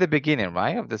this is the beginning,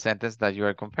 right, of the sentence that you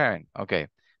are comparing. Okay.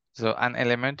 So an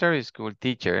elementary school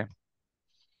teacher.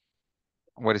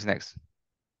 What is next?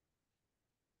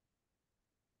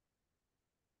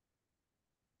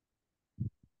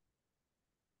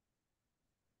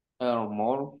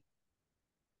 More.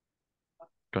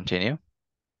 Continue.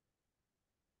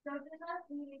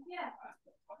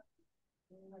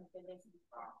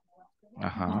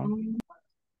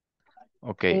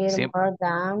 Okay. More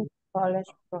than college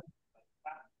professor.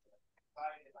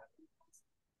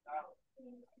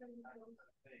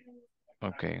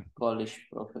 Okay. College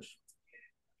professor.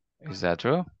 Is that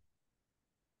true?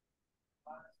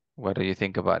 What do you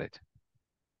think about it?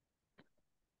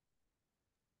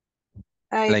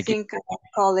 I think a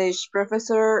college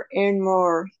professor earn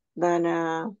more than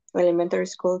a elementary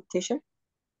school teacher.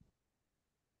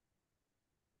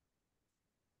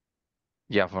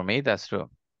 Yeah, for me, that's true.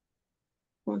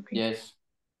 Okay. Yes.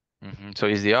 So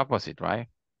it's the opposite, right?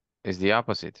 It's the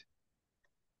opposite.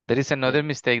 There is another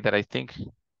mistake that I think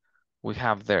we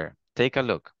have there. Take a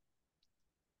look.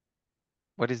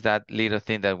 What is that little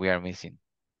thing that we are missing?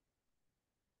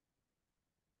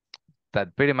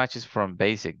 That pretty much is from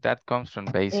basic. That comes from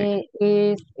basic.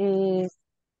 Is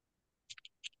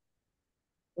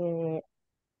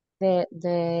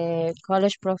the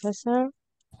college professor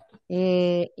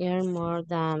earn more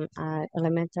than an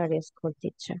elementary school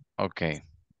teacher. Okay,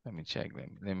 let me check.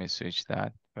 Let me switch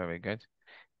that. Very good.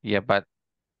 Yeah, but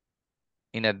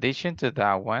in addition to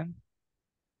that one,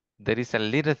 there is a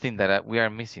little thing that we are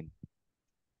missing,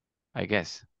 I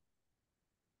guess.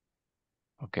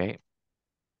 Okay,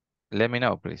 let me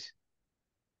know, please.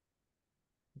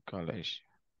 College.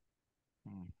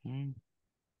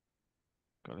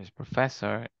 College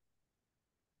professor.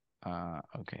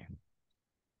 Okay.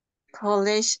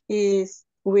 College is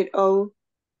with O.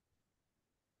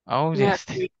 Oh, Not yes.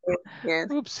 with O. Yes.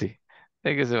 Oopsie.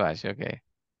 Thank you so much. Okay.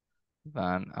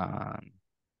 Then,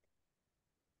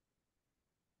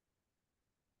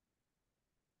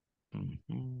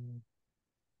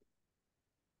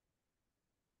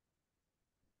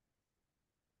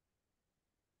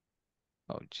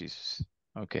 oh, Jesus.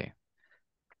 Okay.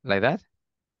 Like that?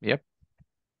 Yep.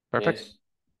 Perfect. Yes.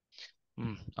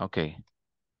 Okay.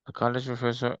 A college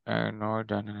professor and more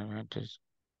than an advantage.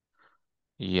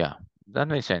 Yeah, that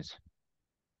makes sense.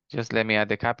 Just let me add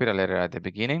the capital letter at the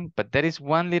beginning. But there is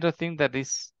one little thing that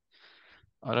is,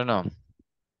 I don't know,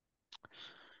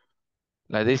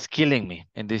 like it's killing me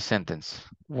in this sentence.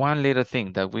 One little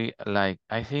thing that we like,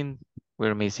 I think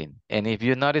we're missing. And if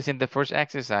you notice in the first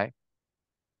exercise,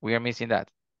 we are missing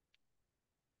that.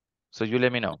 So you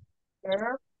let me know.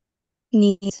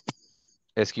 Needs.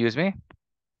 Excuse me?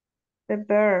 The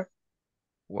verb.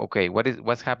 Okay,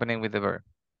 what's happening with the verb?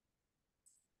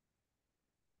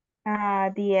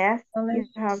 The S. You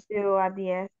have to add the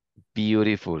S.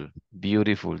 Beautiful,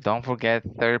 beautiful. Don't forget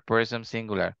third person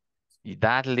singular.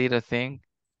 That little thing,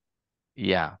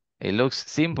 yeah, it looks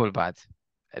simple, but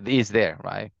it is there,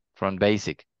 right? From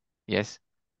basic. Yes,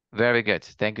 very good.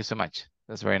 Thank you so much.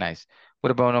 That's very nice.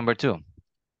 What about number two?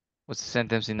 What's the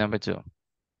sentence in number two?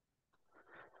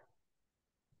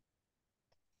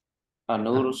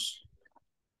 Anurus.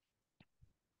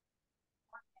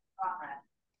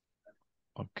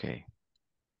 Okay.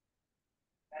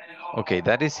 Okay,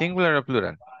 that is singular or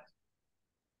plural?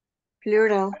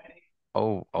 Plural.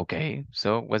 Oh, okay.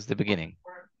 So what's the beginning?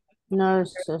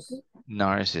 Nurses.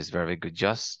 Nurses, very good.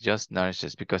 Just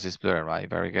nurses because it's plural, right?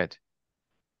 Very good.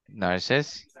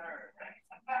 Nurses.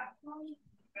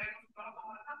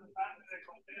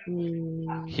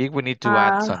 Here we need to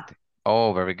add something.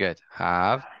 Oh, very good.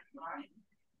 Have.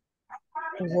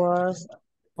 Words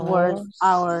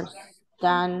hours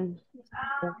than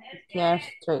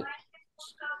psychiatric.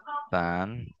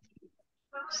 Than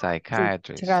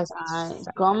psychiatrist.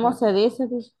 ¿Cómo se dice?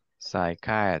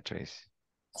 Psychiatrist.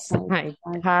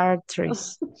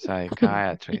 Psychiatrist.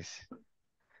 Psychiatrist.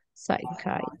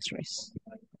 Psychiatrist.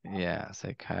 Yeah,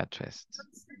 psychiatrist.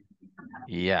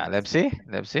 Yeah, let's see.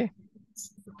 Let's see.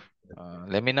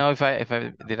 Let me know if I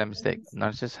did a mistake.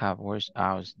 Nurses have worse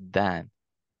hours than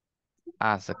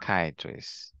a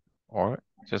psychiatrist or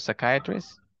just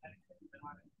psychiatrist.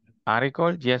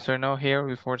 Article, yes or no here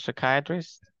before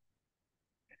psychiatrist?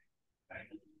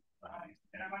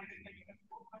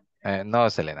 No,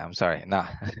 Selena, I'm sorry. No,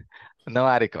 no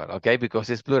article, okay?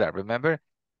 Because it's plural. Remember,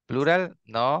 plural,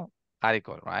 no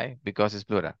article, right? Because it's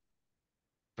plural.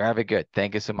 Very good.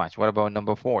 Thank you so much. What about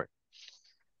number four?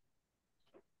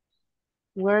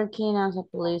 Working as a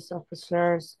police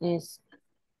officer is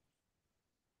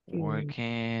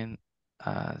Working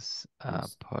as a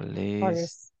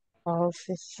police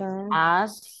officer.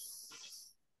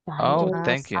 Oh,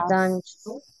 thank you.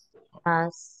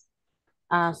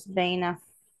 As being a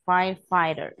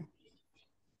firefighter.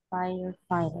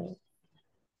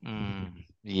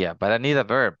 Yeah, but I need a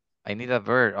verb. I need a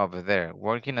verb over there.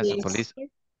 Working as a police.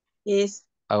 Is.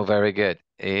 Oh, very good.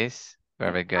 Is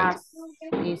very good.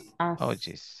 Is as. Oh,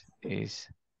 jeez. Is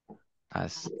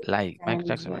as like Michael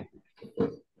Jackson, right?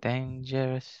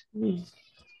 Dangerous.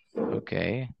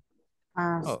 Okay.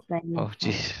 Oh, oh,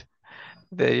 jeez.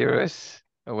 Dangerous.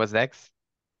 What's next?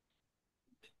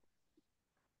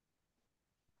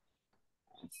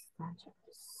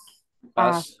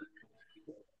 As.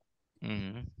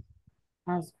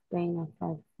 As being a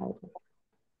firefighter.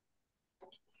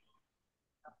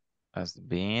 As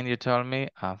being, you told me,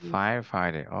 a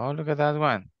firefighter. Oh, look at that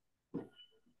one.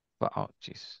 Oh,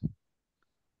 jeez.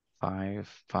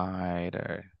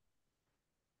 Firefighter.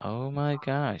 Oh my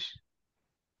gosh.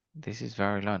 This is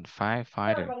very long.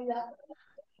 Firefighter.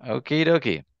 Okay,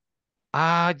 dokie.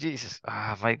 Ah, Jesus.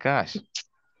 Ah, my gosh.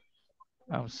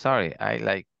 I'm sorry.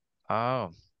 Oh,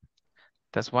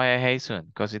 that's why I hate soon,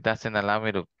 because it doesn't allow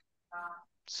me to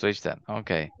switch that.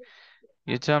 Okay.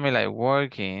 You tell me like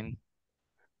working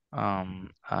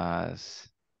as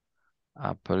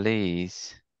a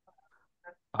police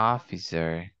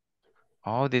officer.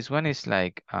 Oh, this one is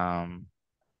like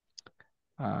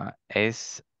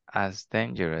is as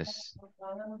dangerous.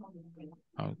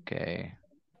 Okay.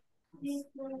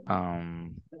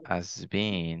 As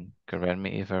being, correct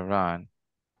me if I'm wrong.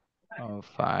 Oh,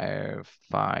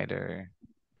 firefighter.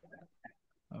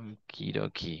 Okie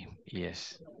dokie.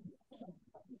 Yes.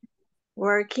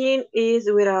 Working is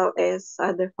without S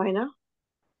at the final.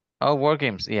 Oh, war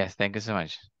games. Yes, thank you so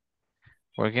much.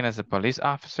 Working as a police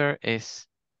officer is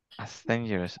as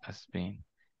dangerous as being.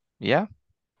 Yeah?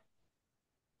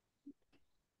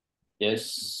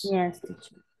 Yes. Yes,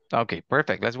 teacher. Okay,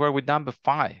 perfect. Let's work with number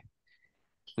 5.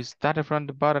 We started from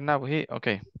the bottom now. Here,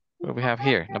 okay. What do we have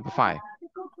here? Number 5.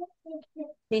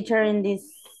 Teacher, in this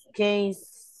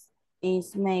case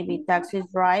is maybe taxi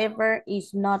driver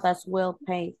is not as well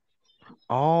paid.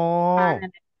 Oh,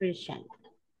 An electrician.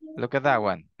 look at that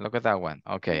one. Look at that one.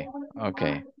 Okay,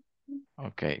 okay,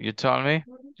 okay. You told me?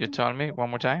 You told me one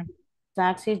more time?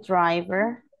 Taxi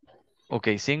driver.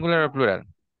 Okay, singular or plural?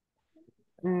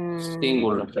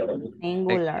 Singular.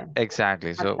 Singular.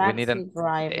 Exactly. A So we need an taxi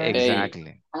driver.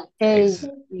 exactly. A,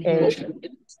 A.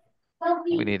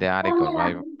 We need the article,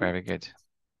 right? Very good.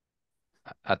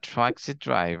 A taxi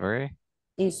driver.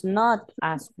 Is not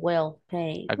as well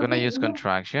paid. I'm gonna use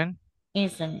contraction.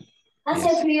 Isn't.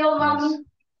 Yes. Yes.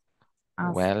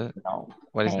 As Well,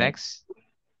 what is paid. next?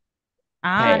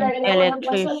 An Paid.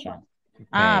 electrician.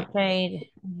 Paid.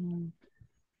 Paid.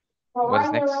 What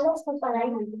is next?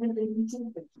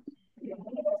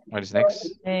 What is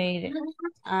next? Paid.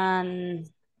 And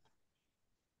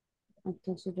a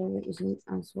taxi driver isn't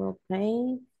as well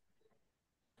paid.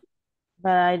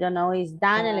 But I don't know, is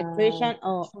Dan electrician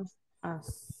or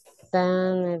us?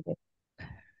 Dan,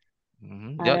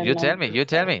 Mm-hmm. I You, don't you know. tell me. You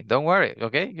tell me. Don't worry.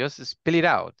 Okay. Just spill it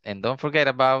out and don't forget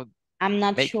about. I'm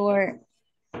not sure.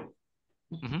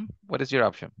 What is your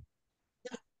option?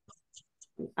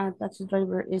 A taxi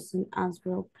driver isn't as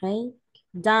well paid.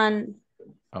 Dan.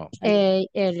 Oh. A,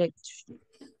 electrician.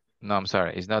 No, I'm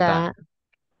sorry. It's not done.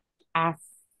 As.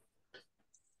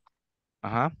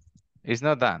 It's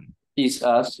not done. Is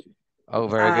as. Oh,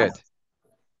 very good.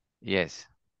 Yes.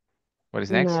 What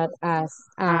is next? Not as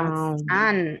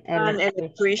An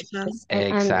electrician.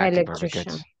 Exactly. Very good.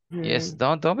 Electrician. Yes.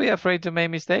 Don't be afraid to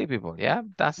make mistake, people. Yeah.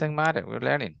 Doesn't matter. We're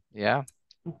learning. Yeah.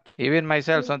 Even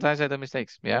myself, sometimes I do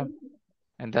mistakes. Yeah.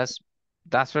 And that's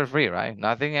for free, right?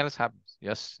 Nothing else happens.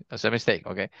 Just as a mistake.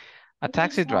 Okay. A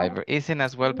taxi driver isn't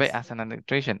as well paid as an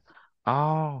electrician.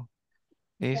 Oh,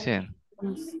 isn't.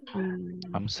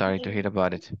 I'm sorry to hear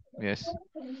about it. Yes.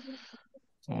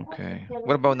 Okay.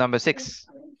 What about number 6?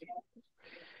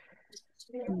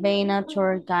 Being a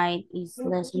tour guide is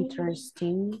less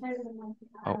interesting.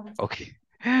 Oh, okay.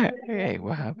 Hey,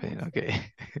 what happened? Okay.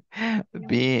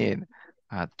 Being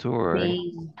a tour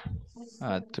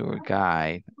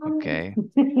guide. Okay.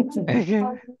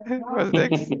 What's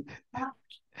next?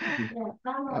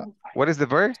 What is the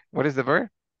verb? What is the verb?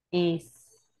 Is.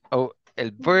 Oh,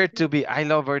 el verb to be. I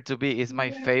love verb to be. It's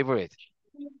my favorite.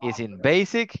 It's in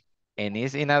basic and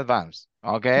it's in advanced.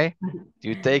 Okay.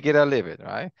 You take it or leave it,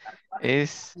 right? What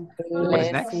is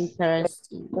Less next?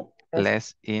 interesting.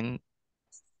 Less in.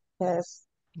 Yes.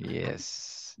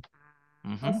 Yes.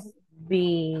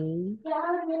 Being.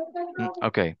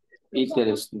 Okay.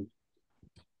 Interesting.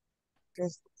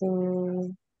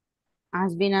 Interesting.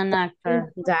 Has been an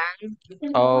actor. Dan.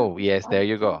 Oh, yes. There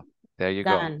you go. There you go.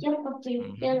 Dan.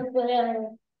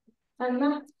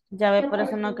 Ya ve, por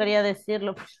eso no quería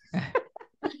decirlo.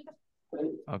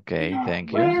 Okay,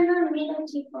 thank you.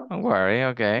 Don't worry.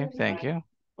 Okay, thank you.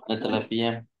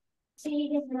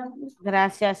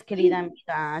 Gracias, querida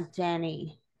amiga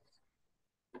Jenny.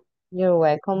 You're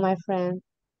welcome, my friend.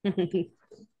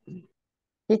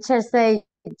 Teacher say,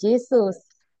 Jesus.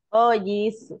 Oh,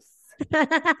 Jesus.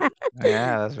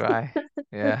 Yeah, that's right.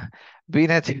 Yeah.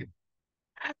 Being a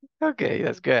Okay,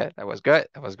 that's good. That was good.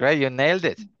 That was great. You nailed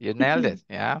it. You nailed it.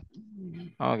 Yeah.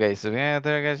 Okay, so yeah,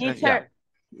 Teacher,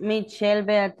 Michelle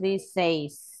Beatriz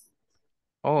says.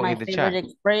 Oh, My in the favorite chat.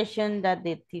 expression that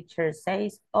the teacher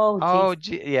says, oh, Oh,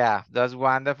 Jesus. yeah, that's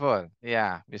wonderful.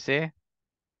 Yeah, you see?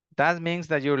 That means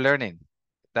that you're learning.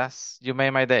 You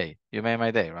made my day. You made my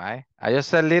day, right? I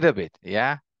just a little bit,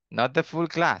 yeah? Not the full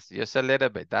class, just a little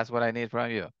bit. That's what I need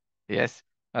from you. Yes,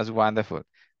 that's wonderful.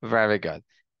 Very good.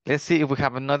 Let's see if we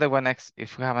have another one.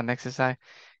 If we have an exercise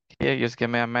here, just give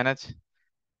me a minute.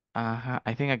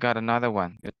 I think I got another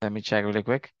one. Let me check really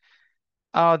quick.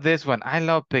 Oh, this one. I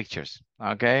love pictures.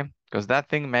 Okay, because that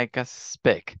thing make us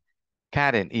speak.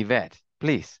 Karen, Yvette,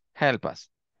 please help us.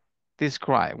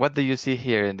 Describe. What do you see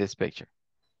here in this picture?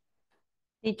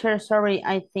 Teacher, sorry,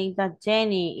 I think that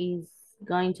Jenny is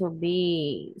going to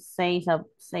be say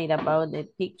about the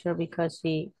picture because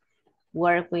she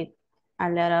worked with a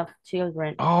lot of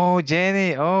children Oh,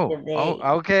 Jenny. today.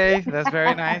 Okay. That's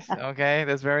very nice. Okay,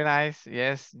 that's very nice.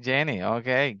 Yes, Jenny.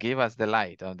 Okay, give us the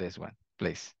light on this one,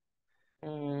 please.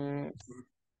 Mm,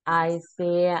 I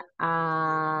see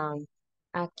a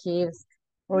kid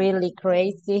really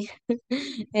crazy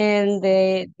and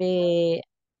the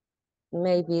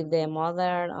maybe the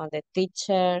mother or the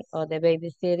teacher or the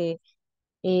babysitter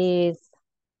is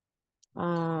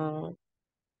um,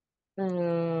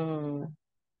 mm,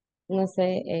 no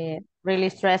sé, Really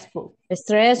stressful.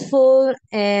 stressful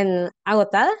and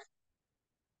agotada.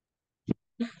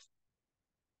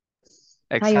 Tired.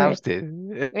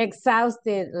 Exhausted.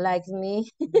 Exhausted like me.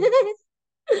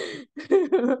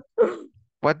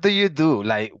 What do you do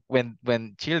like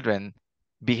when children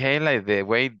behave like the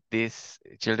way these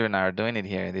children are doing it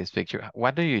here in this picture?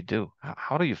 What do you do?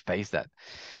 How do you face that?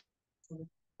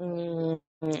 Mm,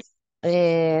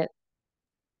 eh,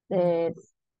 the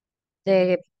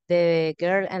the the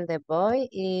girl and the boy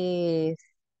is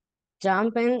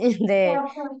jumping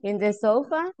in the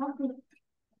sofa.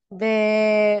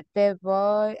 The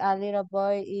boy, a little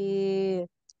boy, is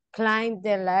climb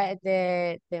the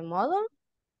model.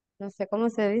 No sé cómo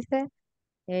se dice.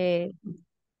 Eh,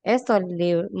 esto,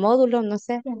 el módulo, no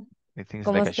sé I think it's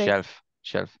cómo like a se dice. shelf.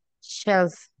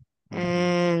 Shelf. Mhm.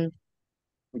 And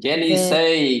Jenny the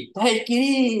say, take it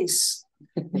easy.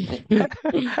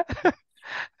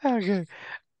 Okay.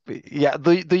 Yeah,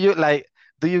 do you like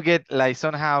do you get like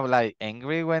somehow like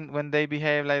angry when they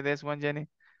behave like this one, Jenny?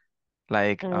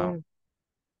 Like mm,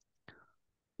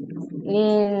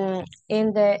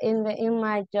 in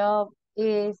my job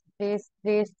is this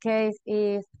case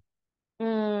is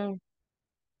mm,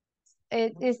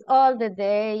 it is all the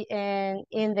day, and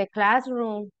in the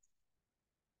classroom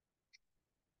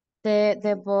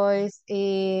the boys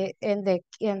and the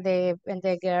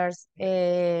girls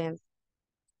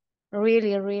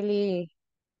really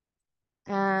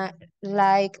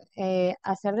like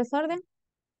hacer desorden.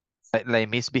 like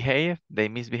misbehave? They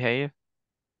misbehave?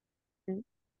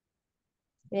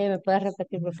 ¿Me puedes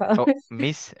repetir, por favor? Oh,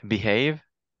 misbehave?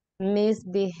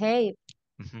 Misbehave.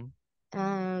 Mhm.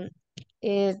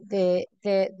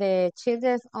 The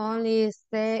children only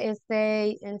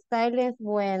stay in silence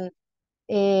when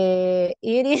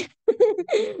eating.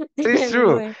 It's And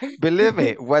true. Believe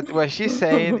me, what she's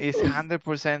saying is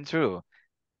 100% true.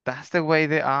 That's the way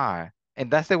they are. And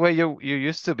that's the way you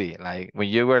used to be. Like when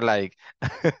you were like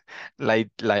like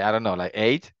I don't know, like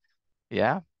 8.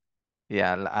 Yeah.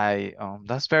 Yeah, I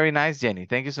that's very nice, Jenny.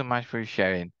 Thank you so much for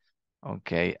sharing.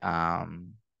 Okay.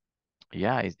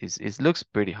 Yeah, it looks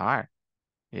pretty hard.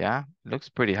 Yeah, looks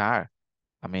pretty hard.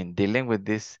 I mean, dealing with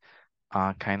this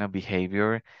kind of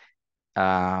behavior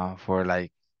for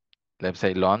like let's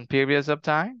say long periods of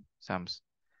time sounds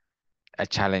a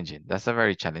challenging. That's a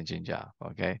very challenging job.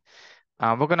 Okay.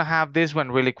 We're gonna have this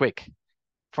one really quick.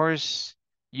 First,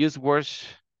 use words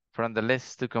from the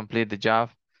list to complete the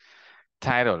job.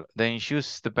 Title, then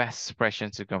choose the best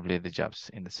expressions to complete the jobs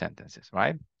in the sentences,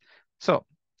 right? So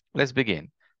let's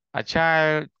begin. A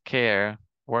child care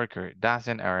worker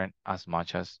doesn't earn as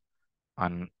much as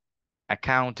an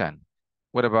accountant.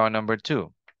 What about number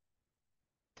 2?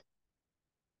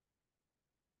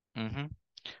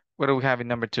 What do we have in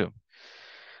number 2?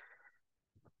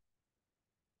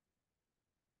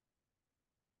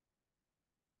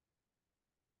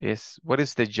 What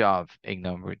is the job in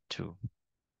number 2?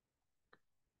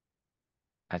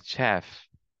 A chef.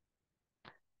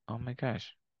 Oh my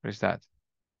gosh, what is that?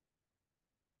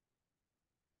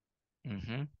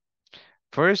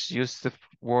 First, use the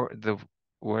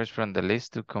words from the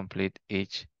list to complete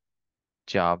each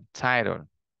job title.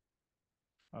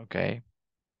 Okay.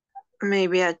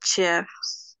 Maybe a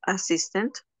chef's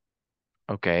assistant.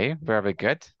 Okay, very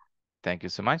good. Thank you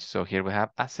so much. So here we have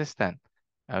assistant.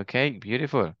 Okay,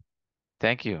 beautiful.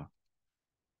 Thank you.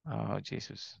 Oh,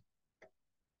 Jesus.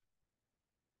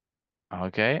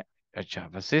 Okay, a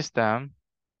chef assistant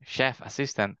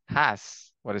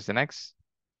has, what is the next?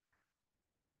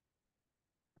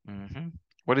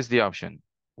 What is the option?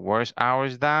 Worse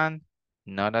hours than,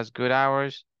 not as good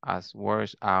hours, as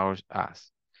worse hours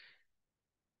as.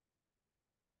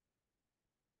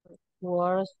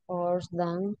 Worse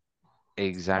than.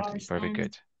 Exactly, very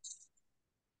good.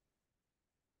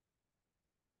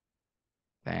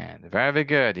 And very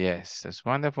good. Yes, that's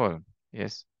wonderful.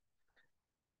 Yes.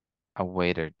 A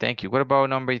waiter. Thank you. What about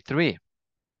number 3?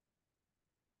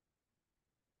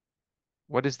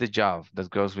 What is the job that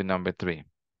goes with number 3?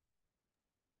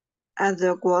 A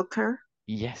dog walker.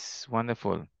 Yes,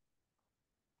 wonderful.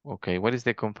 Okay, what is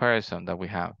the comparison that we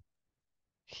have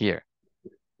here?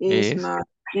 Is more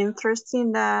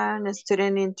interesting than a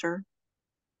student intern.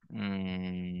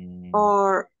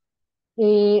 Or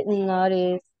not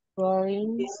as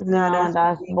boring. it's not as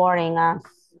that's boring as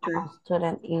a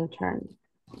student intern.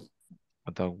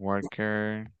 The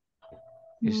worker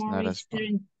is More not as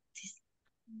fun.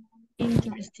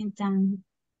 interesting than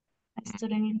a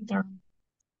student intern.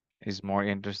 Is more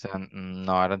interesting.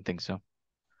 No, I don't think so.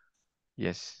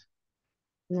 Yes.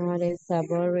 Not as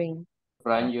boring.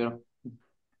 Ranger.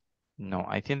 No,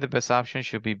 I think the best option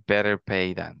should be better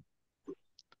paid than.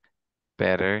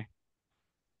 Better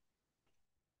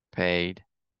paid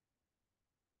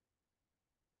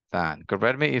than.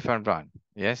 Correct me if I'm wrong.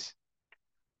 Yes.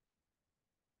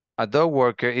 A dog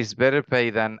worker is better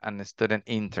paid than a student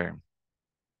intern.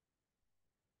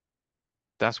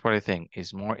 That's what I think.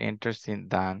 Is more interesting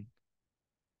than.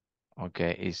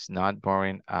 Okay, it's not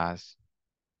boring as.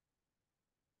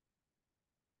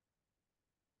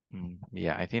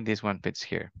 Yeah, I think this one fits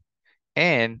here.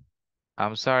 And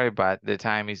I'm sorry, but the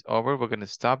time is over. We're going to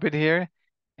stop it here.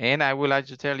 And I would like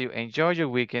to tell you, enjoy your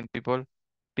weekend, people.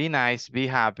 Be nice, be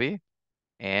happy,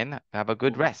 and have a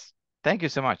good rest. Thank you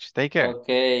so much. Take care.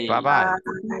 Okay. Bye-bye.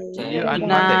 See you Good on Monday.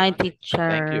 night, Thank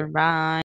teacher. you. Bye.